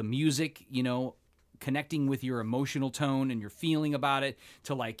 from the music, connecting with your emotional tone and your feeling about it,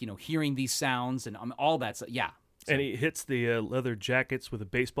 to hearing these sounds and all that stuff. Yeah. And he hits the leather jackets with a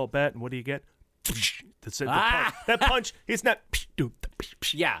baseball bat, and what do you get? Punch. That punch, it's not.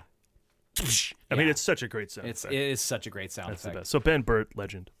 Yeah. I mean, it's such a great sound. It is such a great sound That's the effect. best. So Ben Burt,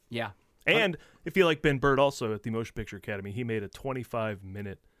 legend. Yeah. And if you like Ben Burt, also at the Motion Picture Academy, he made a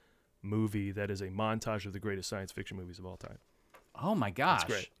 25-minute movie that is a montage of the greatest science fiction movies of all time. Oh my gosh.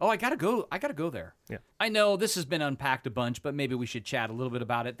 great. Oh, I gotta go there. Yeah. I know this has been unpacked a bunch, but maybe we should chat a little bit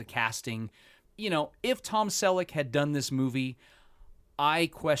about it. The casting. If Tom Selleck had done this movie, I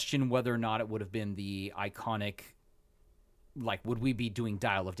question whether or not it would have been the iconic, would we be doing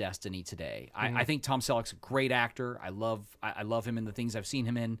Dial of Destiny today? I think Tom Selleck's a great actor. I love him in the things I've seen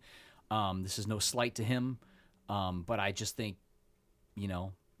him in. This is no slight to him, but I just think,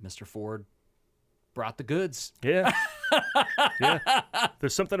 Mr. Ford brought the goods. Yeah. Yeah.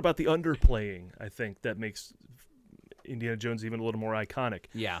 There's something about the underplaying, I think, that makes Indiana Jones even a little more iconic.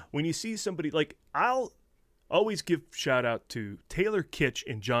 Yeah. When you see somebody, I'll always give shout out to Taylor Kitsch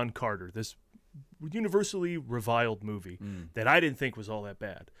and John Carter, this universally reviled movie that I didn't think was all that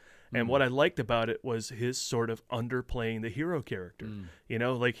bad. And what I liked about it was his sort of underplaying the hero character.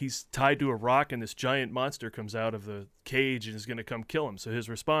 He's tied to a rock and this giant monster comes out of the cage and is going to come kill him. So his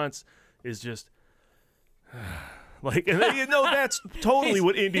response is just that's totally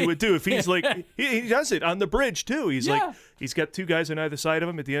what Indy would do if he's he does it on the bridge too. He's he's got two guys on either side of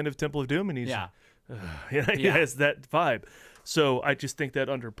him at the end of Temple of Doom, and he has that vibe. So I just think that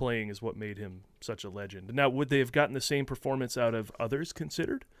underplaying is what made him such a legend. Now, would they have gotten the same performance out of others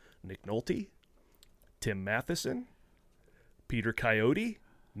considered? Nick Nolte, Tim Matheson, Peter Coyote,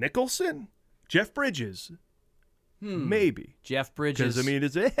 Nicholson, Jeff Bridges. Maybe. Jeff Bridges.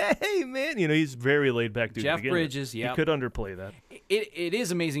 Because, it's hey, man, he's very laid back dude. Jeff Bridges, yeah. He could underplay that. It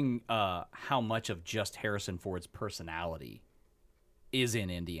is amazing how much of just Harrison Ford's personality is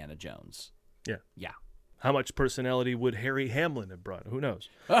in Indiana Jones. Yeah. Yeah. How much personality would Harry Hamlin have brought? Who knows?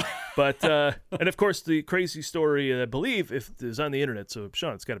 But, and of course, the crazy story, I believe, is on the internet. So,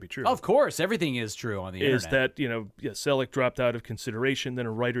 Sean, it's got to be true. Of course. Everything is true on the internet. Is that, Selleck dropped out of consideration. Then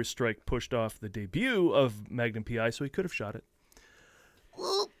a writer's strike pushed off the debut of Magnum P.I., so he could have shot it.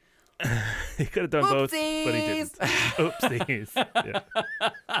 He could have done both, but he didn't. Oopsies.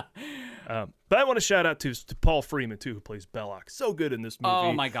 Yeah. But I want to shout out to Paul Freeman, too, who plays Belloc. So good in this movie.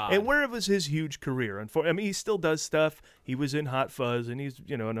 Oh, my God. And where was his huge career? I mean, he still does stuff. He was in Hot Fuzz, and he's,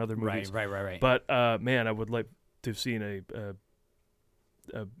 in other movies. Right. But, man, I would like to have seen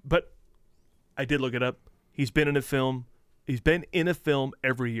but I did look it up. He's been in a film. He's been in a film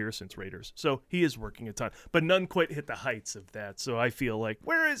every year since Raiders. So he is working a ton. But none quite hit the heights of that. So I feel like,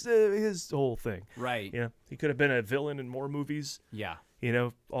 where is his whole thing? Right. He could have been a villain in more movies. Yeah.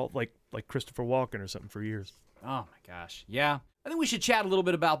 All like Christopher Walken or something for years. Oh, my gosh. Yeah. I think we should chat a little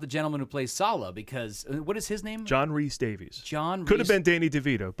bit about the gentleman who plays Sala, because what is his name? John Rhys Davies. John Could have Rhys- been Danny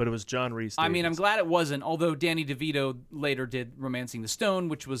DeVito, but it was John Rhys Davies. I mean, I'm glad it wasn't, although Danny DeVito later did Romancing the Stone,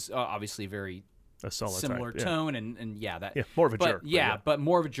 which was obviously very a solid similar type. tone, and that. Yeah, more of a jerk. But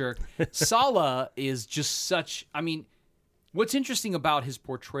more of a jerk. Sala is just such. I mean, what's interesting about his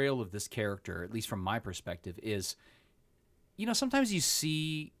portrayal of this character, at least from my perspective, is, sometimes you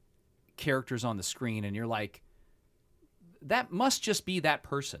see characters on the screen and you're like, that must just be that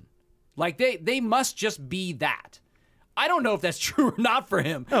person. Like they must just be that. I don't know if that's true or not for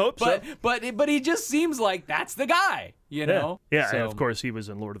him. I hope so. But he just seems like that's the guy, know? Yeah, So- and of course he was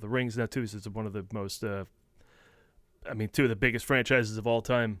in Lord of the Rings now too. So it's one of the most, two of the biggest franchises of all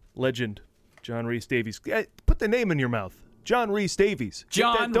time. Legend, John Rhys Davies. Put the name in your mouth. John Rhys Davies.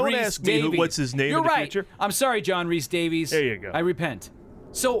 John Don't Rhys ask me Davies. what's his name You're in the right. future. I'm sorry, John Rhys Davies. There you go. I repent.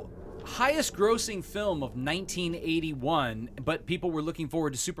 So, highest grossing film of 1981, but people were looking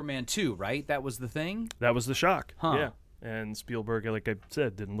forward to Superman 2, right? That was the thing? That was the shock. Huh. Yeah. And Spielberg, like I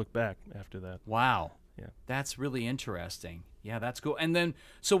said, didn't look back after that. Wow. Yeah. That's really interesting. Yeah, that's cool. And then,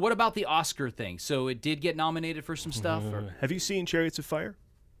 so what about the Oscar thing? So it did get nominated for some stuff? Or, Have you seen Chariots of Fire?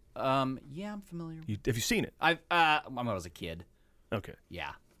 yeah, I'm familiar. Have you seen it? When I was a kid. Okay.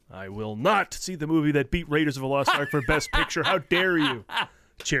 Yeah. I will not see the movie that beat Raiders of the Lost Ark for Best Picture. How dare you?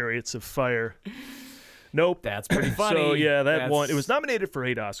 Chariots of Fire. Nope. That's pretty funny. So, yeah, that That's- won. It was nominated for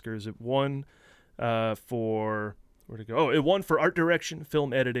 8 Oscars. It won for... Where'd it go? Oh, it won for art direction,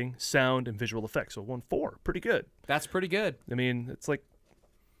 film editing, sound, and visual effects. So it won 4. Pretty good. That's pretty good. I mean, it's like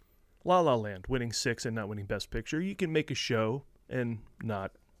La La Land, winning 6 and not winning Best Picture. You can make a show and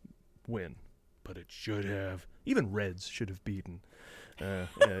not win, but it should have. Even Reds should have beaten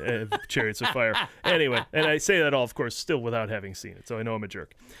Chariots of Fire. Anyway, and I say that all, of course, still without having seen it, so I know I'm a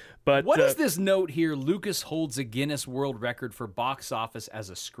jerk. But What is this note here? Lucas holds a Guinness World Record for box office as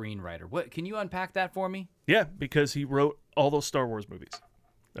a screenwriter. What? Can you unpack that for me? Yeah, because he wrote all those Star Wars movies.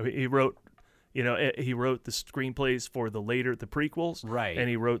 I mean, he wrote the screenplays for the prequels, Right. And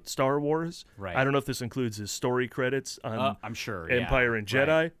he wrote Star Wars. Right. I don't know if this includes his story credits on I'm sure. yeah. Empire and Jedi,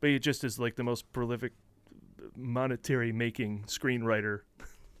 Right. but he just is like the most prolific monetary making screenwriter.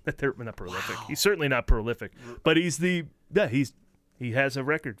 They're not prolific. He's certainly not prolific, but he has a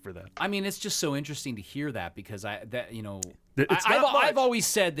record for that. I mean, it's just so interesting to hear that because It's not much. I've always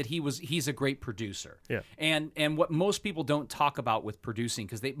said that he's a great producer. Yeah. And what most people don't talk about with producing,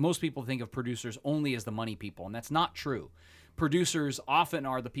 because most people think of producers only as the money people, and that's not true. Producers often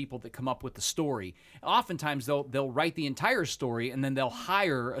are the people that come up with the story. Oftentimes they'll write the entire story and then they'll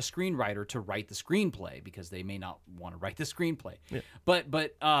hire a screenwriter to write the screenplay because they may not want to write the screenplay. Yeah. But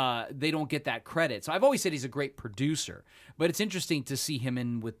they don't get that credit. So I've always said he's a great producer. But it's interesting to see him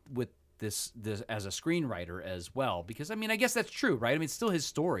in with this as a screenwriter as well, because I mean I guess that's true, right? I mean it's still his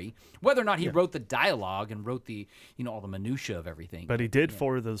story, whether or not he wrote the dialogue and wrote the all the minutia of everything. But he did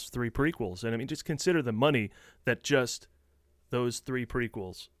for those 3 prequels, and I mean just consider the money that just those 3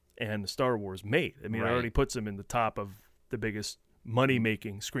 prequels and Star Wars made. I mean, Right. it already puts them in the top of the biggest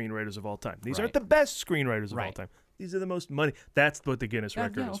money-making screenwriters of all time. These Right. aren't the best screenwriters of all Right. time. These are the most money. That's what the Guinness Yeah,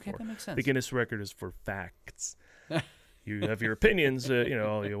 record yeah, is okay, for. that makes sense. The Guinness record is for facts. You have your opinions,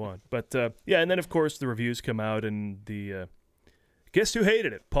 all you want. But, and then, of course, the reviews come out, and the... guess who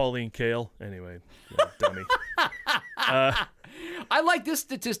hated it? Pauline Kael. Anyway, dummy. I like this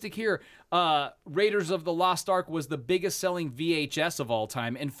statistic here. Raiders of the Lost Ark was the biggest selling VHS of all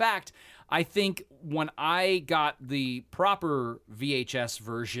time. In fact, I think when I got the proper VHS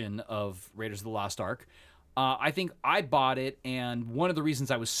version of Raiders of the Lost Ark, I think I bought it, and one of the reasons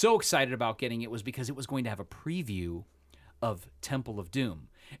I was so excited about getting it was because it was going to have a preview of Temple of Doom.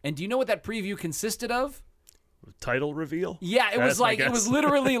 And do you know what that preview consisted of? Title reveal? Yeah, it That's was my like, it was guess.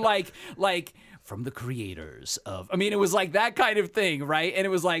 literally like from the creators of, I mean, it was like that kind of thing, right? And it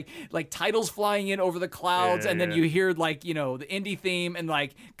was like titles flying in over the clouds, Yeah, and then yeah. you hear the indie theme and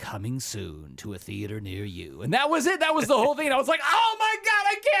coming soon to a theater near you. And that was it. That was the whole thing. I was like, oh my God,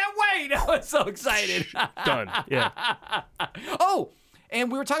 I can't wait. I was so excited. Done. Yeah. Oh,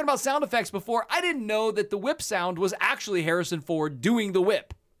 and we were talking about sound effects before. I didn't know that the whip sound was actually Harrison Ford doing the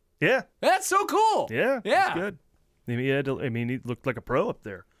whip. Yeah. That's so cool. Yeah. Yeah. It's good. He looked like a pro up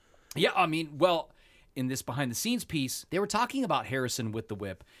there. Yeah, I mean, well, in this behind the scenes piece, they were talking about Harrison with the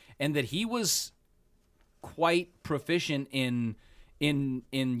whip and that he was quite proficient in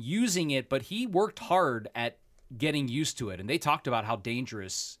using it, but he worked hard at getting used to it. And they talked about how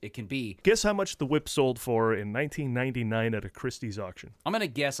dangerous it can be. Guess how much the whip sold for in 1999 at a Christie's auction? I'm going to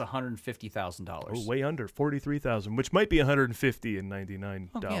guess $150,000. Oh, way under, $43,000, which might be $150 in $99.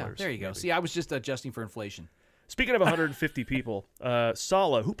 Yeah, there you go. maybe. See, I was just adjusting for inflation. Speaking of 150 people,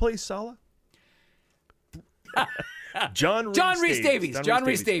 Sala, who plays Sala? John Rhys Davies. John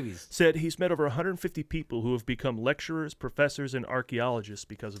Rhys Davies. Said he's met over 150 people who have become lecturers, professors, and archaeologists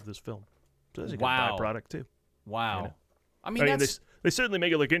because of this film. So that's a good byproduct, too. Wow. You know? I mean, they certainly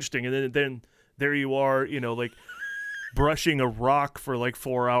make it look interesting, and then there you are, like brushing a rock for like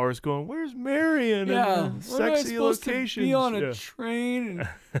 4 hours, going, "Where's Marion?" Yeah, and sexy locations. Be on a train.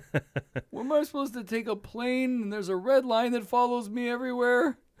 And where am I supposed to take a plane? And there's a red line that follows me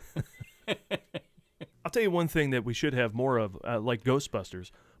everywhere. I'll tell you one thing that we should have more of, like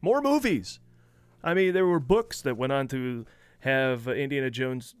Ghostbusters, more movies. I mean, there were books that went on to have Indiana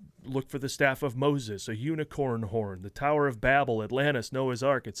Jones look for the Staff of Moses, a unicorn horn, the Tower of Babel, Atlantis, Noah's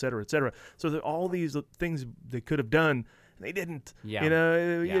Ark, etc., etc. So that all these things they could have done, and they didn't. Yeah.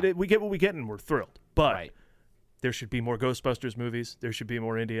 We get what we get, and we're thrilled. But Right. there should be more Ghostbusters movies. There should be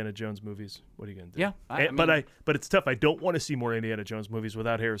more Indiana Jones movies. What are you going to do? Yeah, But it's tough. I don't want to see more Indiana Jones movies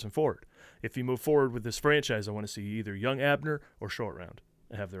without Harrison Ford. If you move forward with this franchise, I want to see either young Abner or Short Round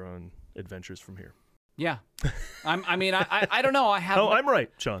have their own adventures from here. Yeah. I don't know. I have. Oh, I'm right,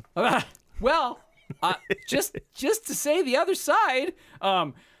 Sean. Well, just to say the other side,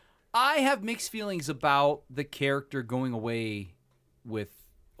 I have mixed feelings about the character going away with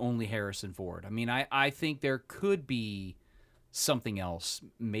only Harrison Ford. I mean, I think there could be something else.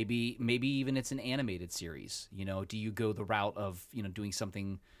 Maybe even it's an animated series. Do you go the route of doing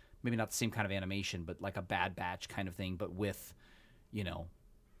something, maybe not the same kind of animation, but like a Bad Batch kind of thing, but with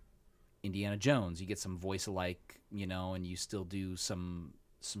Indiana Jones. You get some voice alike, and you still do some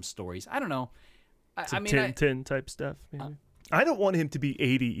stories. I don't know. Some Tintin type stuff, maybe. I don't want him to be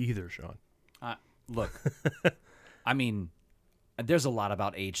 80 either, Sean. Look, I mean, there's a lot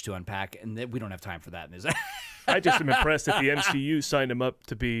about age to unpack, and we don't have time for that. I just am impressed that the MCU signed him up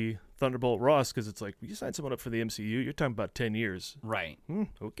to be Thunderbolt Ross, because it's like, you sign someone up for the MCU, you're talking about 10 years. Right.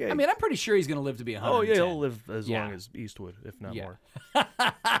 Okay. I mean, I'm pretty sure he's going to live to be 110. Oh, yeah, he'll live as long as Eastwood, if not more.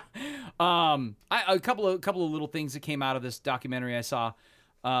 A couple of little things that came out of this documentary I saw.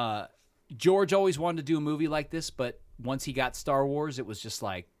 George always wanted to do a movie like this, but once he got Star Wars, it was just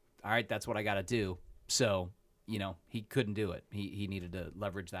like, all right, that's what I got to do. So, he couldn't do it. He needed to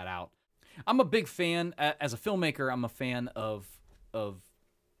leverage that out. I'm a big fan, as a filmmaker, I'm a fan of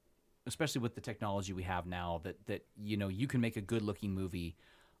especially with the technology we have now, that you can make a good-looking movie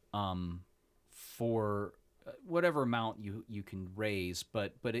for whatever amount you can raise,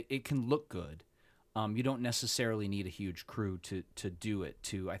 but it can look good. You don't necessarily need a huge crew to do it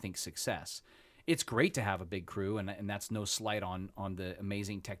to, I think, success. It's great to have a big crew, and that's no slight on the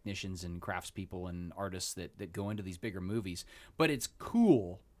amazing technicians and craftspeople and artists that go into these bigger movies. But it's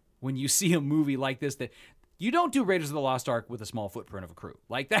cool when you see a movie like this that you don't do Raiders of the Lost Ark with a small footprint of a crew.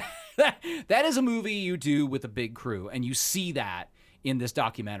 Like that is a movie you do with a big crew, and you see that in this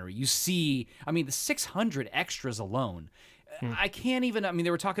documentary. You see, the 600 extras alone. I can't even, they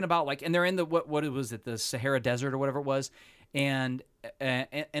were talking about and they're in what it was, the Sahara Desert or whatever it was. And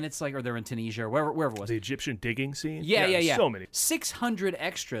it's like, or they're in Tunisia or wherever it was. The Egyptian digging scene? Yeah. So many. 600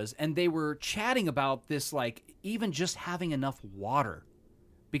 extras. And they were chatting about this, even just having enough water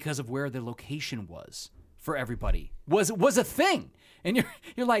because of where the location was for everybody was a thing. And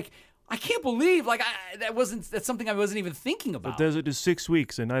you're like, I can't believe that's something I wasn't even thinking about. The desert is 6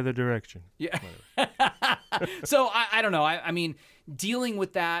 weeks in either direction. Yeah. So I don't know. I mean, dealing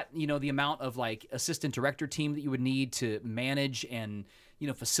with that, the amount of assistant director team that you would need to manage and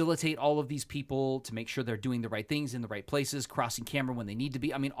facilitate all of these people to make sure they're doing the right things in the right places, crossing camera when they need to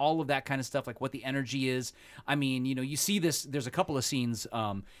be. All of that kind of stuff, what the energy is. You see this, there's a couple of scenes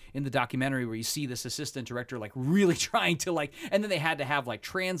in the documentary where you see this assistant director really trying to and then they had to have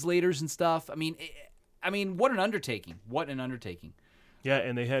translators and stuff. What an undertaking. What an undertaking. Yeah,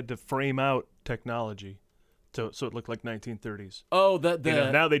 and they had to frame out technology so it looked like 1930s. Oh,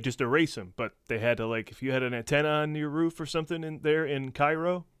 now they just erase them, but they had to if you had an antenna on your roof or something in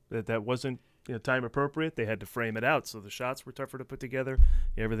Cairo that wasn't time appropriate, they had to frame it out, so the shots were tougher to put together.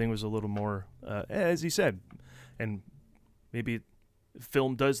 Everything was a little more, as he said, and maybe if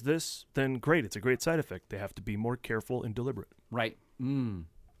film does this, then great. It's a great side effect. They have to be more careful and deliberate. Right.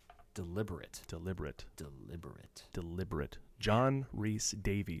 Deliberate. Deliberate. Deliberate. Deliberate. John Rhys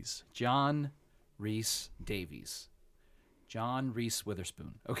Davies. John Rhys Davies. John Reese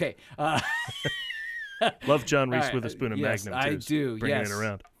Witherspoon. Okay. Love John Reese All right, Witherspoon and yes, Magnum, too. I do. Bringing yes, it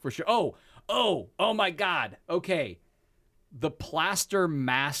around. for sure. Oh my God. Okay, the plaster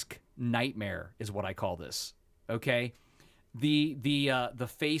mask nightmare is what I call this. Okay, the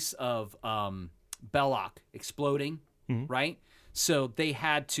face of Belloc exploding, right? So they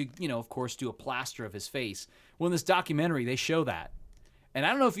had to, of course, do a plaster of his face. Well, in this documentary, they show that, and I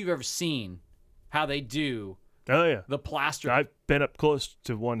don't know if you've ever seen how they do Oh, yeah. the plaster. I've been up close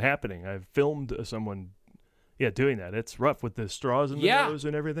to one happening. I've filmed someone, doing that. It's rough with the straws in the nose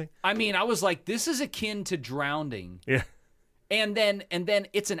and everything. I mean, I was like, this is akin to drowning. Yeah. And then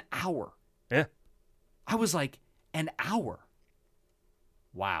it's an hour. Yeah. I was like, an hour.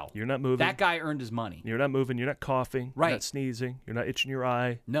 Wow. You're not moving. That guy earned his money. You're not moving. You're not coughing. Right. You're not sneezing. You're not itching your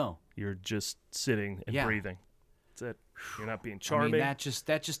eye. No. You're just sitting and Yeah. breathing. That's it. You're not being I charming. mean, that just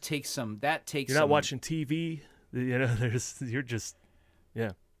takes some. You're not watching TV. You're just,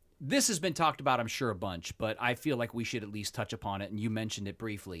 yeah. This has been talked about, I'm sure, a bunch, but I feel like we should at least touch upon it, and you mentioned it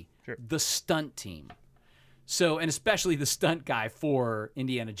briefly. Sure. The stunt team. So, and especially the stunt guy for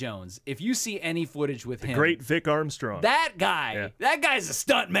Indiana Jones. If you see any footage with him, Great Vic Armstrong. that guy's a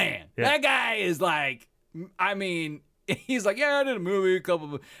stunt man. Yeah. That guy is like, I mean, he's like, yeah, I did a movie,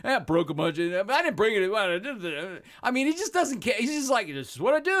 I broke a bunch of, I didn't bring it. I mean, he just doesn't care. He's just like, this is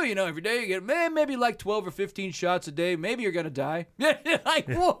what I do, every day you get maybe like 12 or 15 shots a day. Maybe you're going to die. Like,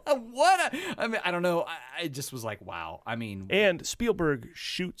 what? I mean, I don't know. I just was like, wow. I mean, And Spielberg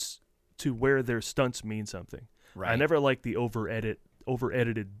shoots to where their stunts mean something. Right. I never like the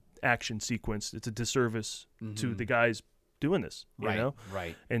over-edited action sequence. It's a disservice to the guys doing this, you know?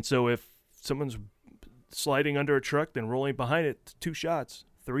 Right. And so if someone's sliding under a truck, then rolling behind it, 2 shots,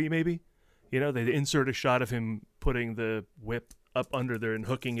 3 maybe. They insert a shot of him putting the whip up under there and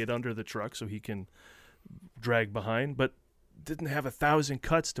hooking it under the truck so he can drag behind, but didn't have 1,000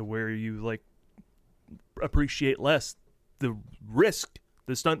 cuts to where you like appreciate less the risk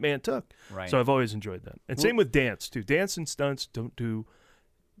the stuntman took. Right. So I've always enjoyed that. And same with dance too. Dance and stunts don't do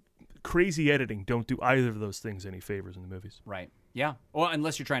crazy editing. Don't do either of those things any favors in the movies. Right. Yeah. Well,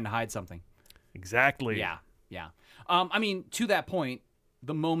 unless you're trying to hide something. Exactly. Yeah. I mean, to that point,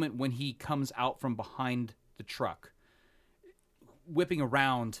 the moment when he comes out from behind the truck, whipping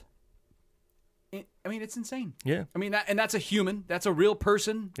around, it's insane. Yeah. I mean, that's a human. That's a real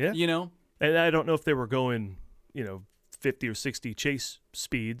person. Yeah. And I don't know if they were going, 50 or 60 chase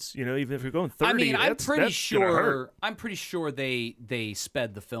speeds. Even if you're going 30. I mean, I'm that's gonna hurt. I'm pretty sure they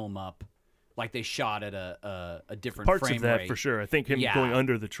sped the film up, like they shot at a different Parts frame of that rate. for sure. I think him Yeah. going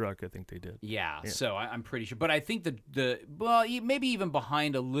under the truck. I think they did. Yeah, so I'm pretty sure. But I think maybe even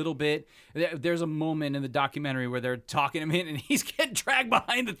behind a little bit. There's a moment in the documentary where they're talking him in, and he's getting dragged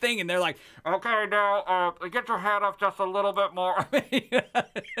behind the thing, and they're like, "Okay, now get your head up just a little bit more."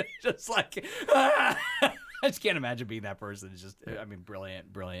 Just like. I just can't imagine being that person. It's just,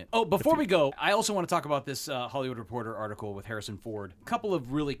 brilliant. Oh, before we go, I also want to talk about this Hollywood Reporter article with Harrison Ford. A couple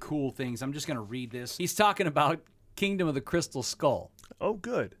of really cool things. I'm just going to read this. He's talking about Kingdom of the Crystal Skull. Oh,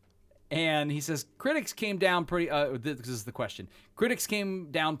 good. And he says, critics came down pretty, this is the question. Critics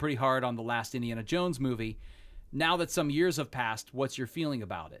came down pretty hard on the last Indiana Jones movie. Now that some years have passed, what's your feeling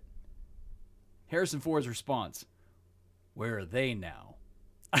about it? Harrison Ford's response, where are they now?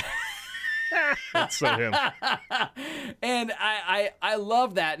 That's so him. And I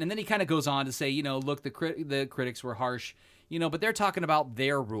love that. And then he kind of goes on to say, look, the critics were harsh, but they're talking about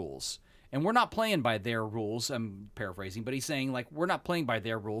their rules. And we're not playing by their rules. I'm paraphrasing, but he's saying, like, we're not playing by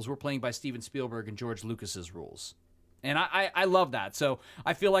their rules. We're playing by Steven Spielberg and George Lucas's rules. And I love that. So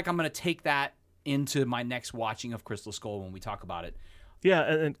I feel like I'm going to take that into my next watching of Crystal Skull when we talk about it. Yeah,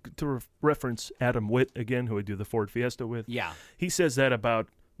 and to reference Adam Witt again, who I do the Ford Fiesta with. Yeah. He says that about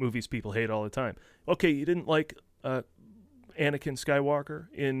movies people hate all the time. Okay, you didn't like Anakin Skywalker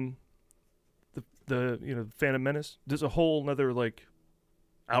in the Phantom Menace? There's a whole another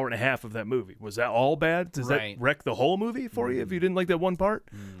hour and a half of that movie. Was that all bad? Does Right. that wreck the whole movie for you if you didn't like that one part?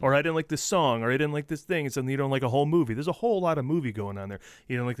 Or I didn't like this song, or I didn't like this thing, and suddenly you don't like a whole movie. There's a whole lot of movie going on there.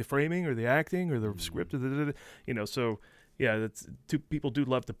 You don't like the framing or the acting or the script, or so yeah, that's people do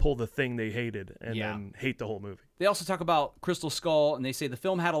love to pull the thing they hated and then hate the whole movie. They also talk about Crystal Skull, and they say the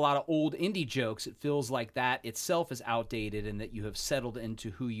film had a lot of old indie jokes. It feels like that itself is outdated and that you have settled into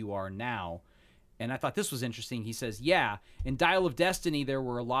who you are now. And I thought this was interesting. He says, yeah, in Dial of Destiny, there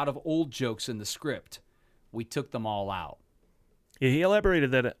were a lot of old jokes in the script. We took them all out. Yeah, he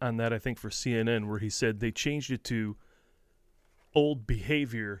elaborated on that, I think, for CNN, where he said they changed it to old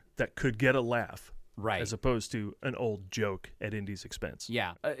behavior that could get a laugh. Right. As opposed to an old joke at Indy's expense.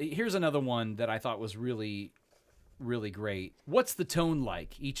 Yeah. Here's another one that I thought was really, really great. What's the tone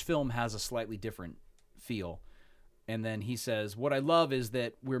like? Each film has a slightly different feel. And then he says, what I love is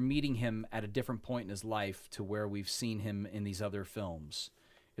that we're meeting him at a different point in his life to where we've seen him in these other films.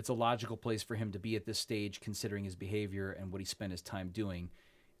 It's a logical place for him to be at this stage, considering his behavior and what he spent his time doing.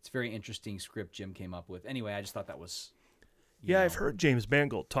 It's a very interesting script Jim came up with. Anyway, I just thought that was... Yeah, I've heard James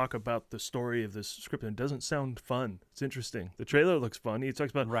Mangold talk about the story of this script, and it doesn't sound fun. It's interesting. The trailer looks fun. He talks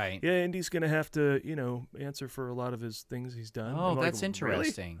about, Indy's going to have to, answer for a lot of his things he's done. Oh, that's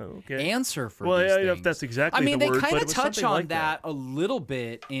interesting. Really? Okay. Answer for well, these yeah, things. If that's exactly the word, they kind but of it was touch something on like that a little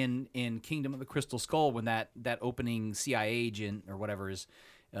bit in Kingdom of the Crystal Skull when that opening CIA agent or whatever is,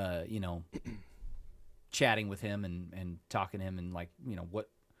 chatting with him and talking to him and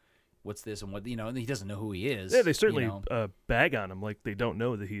what's this and what, and he doesn't know who he is. Yeah, they certainly bag on him like they don't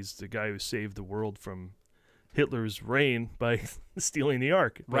know that he's the guy who saved the world from Hitler's reign by stealing the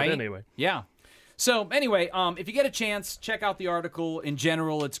Ark. But right? Anyway. Yeah. So anyway, if you get a chance, check out the article. In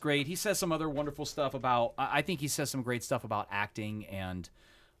general, it's great. He says some other wonderful stuff about, I think he says some great stuff about acting and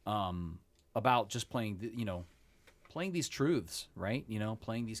about just playing these truths, right?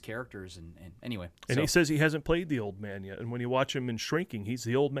 Playing these characters and anyway. And he says he hasn't played the old man yet. And when you watch him in Shrinking, he's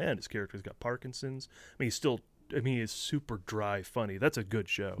the old man. His character's got Parkinson's. He is super dry funny. That's a good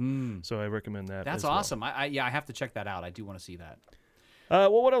show. So I recommend that. That's awesome. I have to check that out. I do want to see that.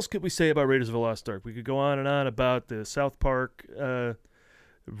 Well, what else could we say about Raiders of the Lost Ark? We could go on and on about the South Park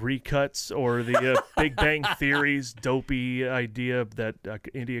recuts or the Big Bang Theory's dopey idea that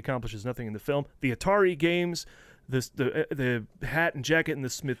Indy accomplishes nothing in the film. The Atari games. The hat and jacket and the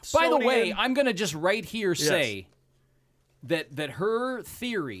Smithsonian. By the way, I'm going to just right here say that her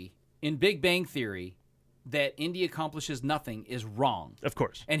theory in Big Bang Theory that Indy accomplishes nothing is wrong. Of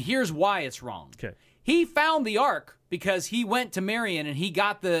course. And here's why it's wrong. Okay. He found the Ark because he went to Marion and he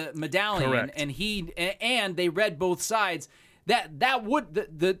got the medallion. Correct. And they read both sides.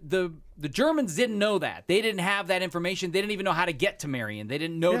 The Germans didn't know that. They didn't have that information. They didn't even know how to get to Marion. They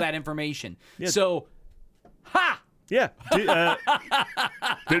didn't know that information. Yeah. So ha! Yeah.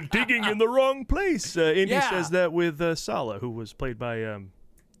 They're digging in the wrong place. Indy says that with Sala, who was played by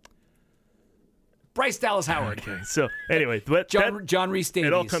Bryce Dallas Howard. Okay. So anyway, John Rhys Davies.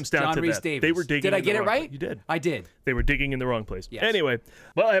 It all comes down to that. They were digging. Did I in get the it wrong right? place. You did. I did. They were digging in the wrong place. Yes. Anyway,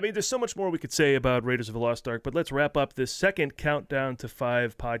 well, there's so much more we could say about Raiders of the Lost Ark, but let's wrap up this second Countdown to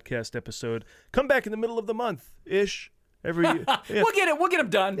 5 podcast episode. Come back in the middle of the month ish. We'll get them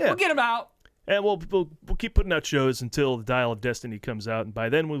done. Yeah. We'll get them out. And we'll keep putting out shows until the Dial of Destiny comes out, and by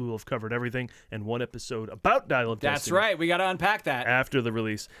then we will have covered everything and one episode about Dial of Destiny. That's right. We got to unpack that after the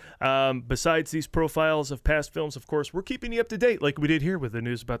release. Besides these profiles of past films, of course, we're keeping you up to date, like we did here with the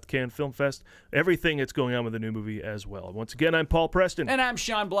news about the Cannes Film Fest. Everything that's going on with the new movie as well. Once again, I'm Paul Preston, and I'm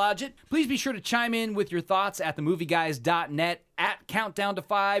Sean Blodgett. Please be sure to chime in with your thoughts at themovieguys.net. at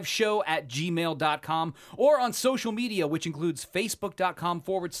countdown5show@gmail.com or on social media, which includes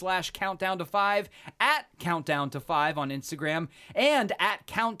facebook.com/countdown5, at countdown5 on Instagram, and at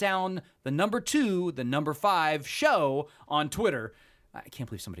countdown5 show on Twitter. I can't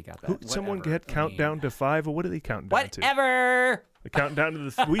believe somebody got that. Someone get countdown to 5, or what are they counting down to? Whatever. The countdown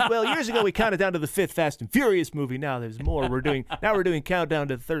to the years ago we counted down to the 5th Fast and Furious movie. Now there's more. We're doing countdown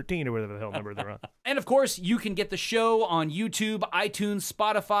to 13 or whatever the hell number they're on. And of course, you can get the show on YouTube, iTunes,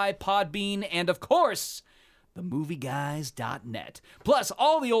 Spotify, Podbean, and of course, themovieguys.net. Plus,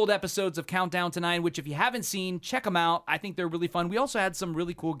 all the old episodes of Countdown to 9, which if you haven't seen, check them out. I think they're really fun. We also had some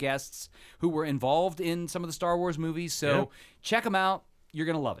really cool guests who were involved in some of the Star Wars movies, so check them out. You're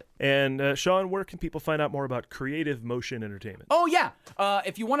going to love it. And Sean, where can people find out more about Creative Motion Entertainment? Oh, yeah.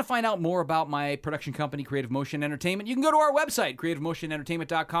 If you want to find out more about my production company, Creative Motion Entertainment, you can go to our website,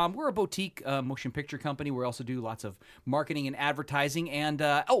 creativemotionentertainment.com. We're a boutique motion picture company. We also do lots of marketing and advertising. And,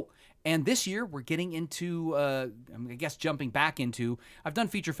 and this year, we're getting into, jumping back into, I've done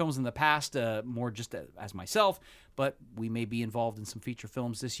feature films in the past, more just as myself, but we may be involved in some feature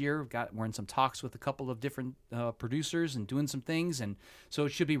films this year. We're in some talks with a couple of different producers and doing some things, and so it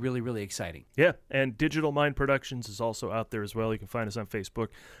should be really, really exciting. Yeah, and Digital Mind Productions is also out there as well. You can find us on Facebook.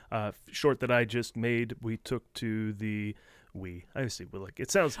 Short that I just made, we took to the... I see. Well, like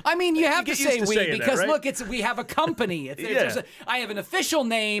it sounds. I mean, you have to say we because that, right? Look, we have a company. I have an official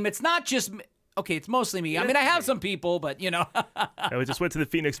name. It's not just. Okay, it's mostly me. I mean, I have some people, but we just went to the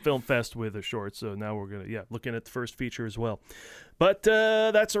Phoenix Film Fest with a short, so now we're gonna looking at the first feature as well. But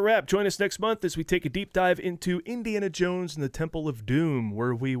that's a wrap. Join us next month as we take a deep dive into Indiana Jones and the Temple of Doom,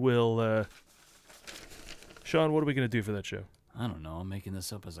 where we will. Sean, what are we gonna do for that show? I don't know. I'm making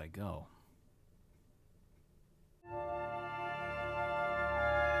this up as I go.